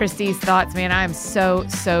enjoy Christy's thoughts? Man, I am so,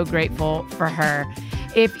 so grateful for her.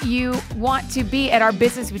 If you want to be at our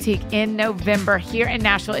business boutique in November here in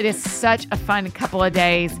Nashville, it is such a fun couple of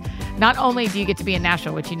days. Not only do you get to be in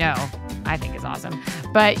Nashville, which I think is awesome,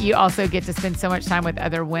 but you also get to spend so much time with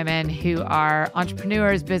other women who are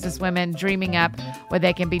entrepreneurs, businesswomen, dreaming up what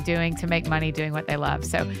they can be doing to make money doing what they love.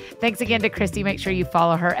 So thanks again to Christy. Make sure you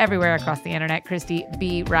follow her everywhere across the internet, Christy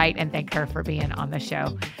Be Right, and thank her for being on the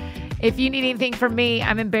show. If you need anything from me,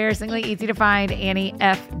 I'm embarrassingly easy to find, Annie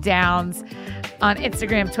F. Downs, on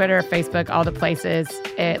Instagram, Twitter, Facebook, all the places,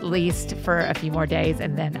 at least for a few more days,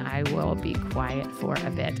 and then I will be quiet for a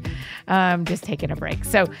bit, just taking a break.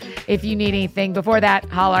 So if you need anything before that,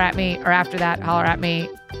 holler at me, or after that, holler at me.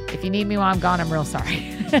 If you need me while I'm gone, I'm real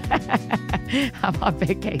sorry. I'm on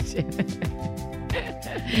vacation.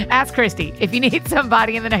 Ask Christy. If you need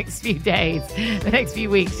somebody in the next few days, the next few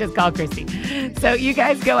weeks, just call Christy. So you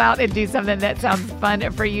guys go out and do something that sounds fun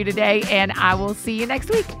for you today, and I will see you next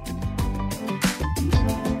week.